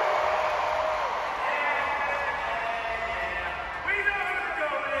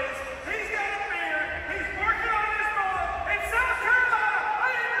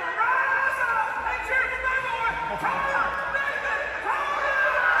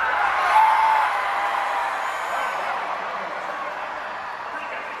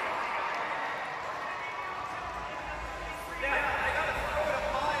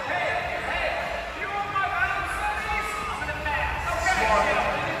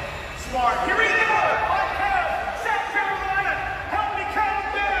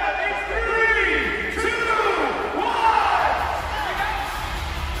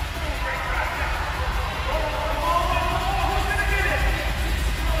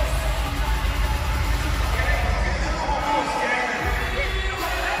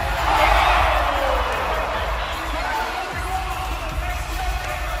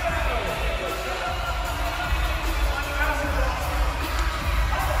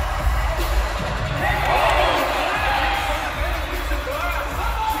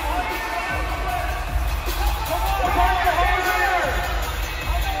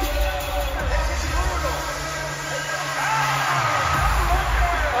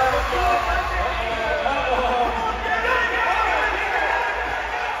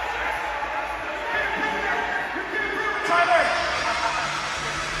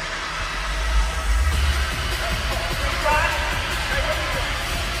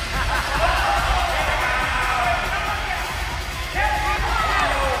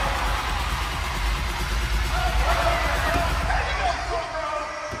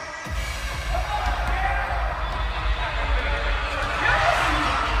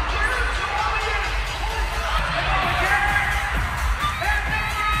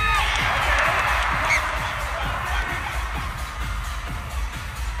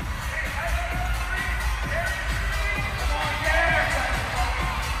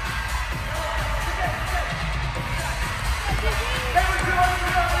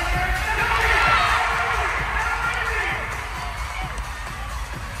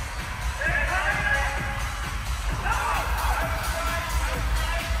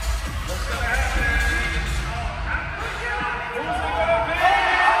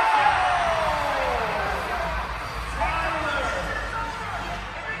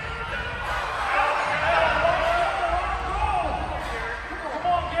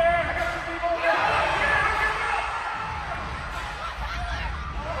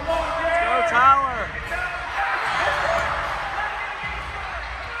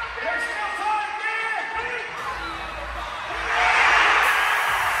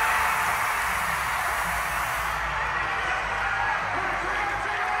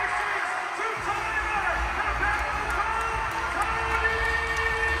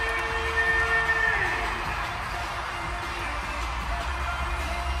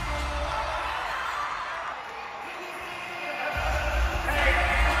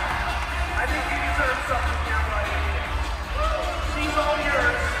 something here, buddy. She's all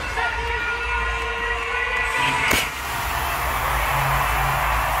yours.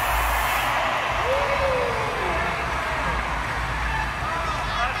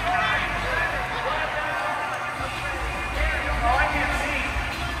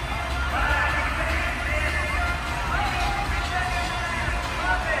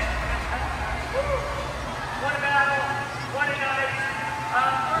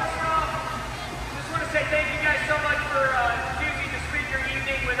 Thank you guys so much for choosing to spend your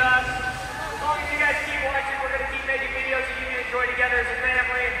evening with us. As long as you guys keep watching, we're going to keep making videos that you can enjoy together as a family.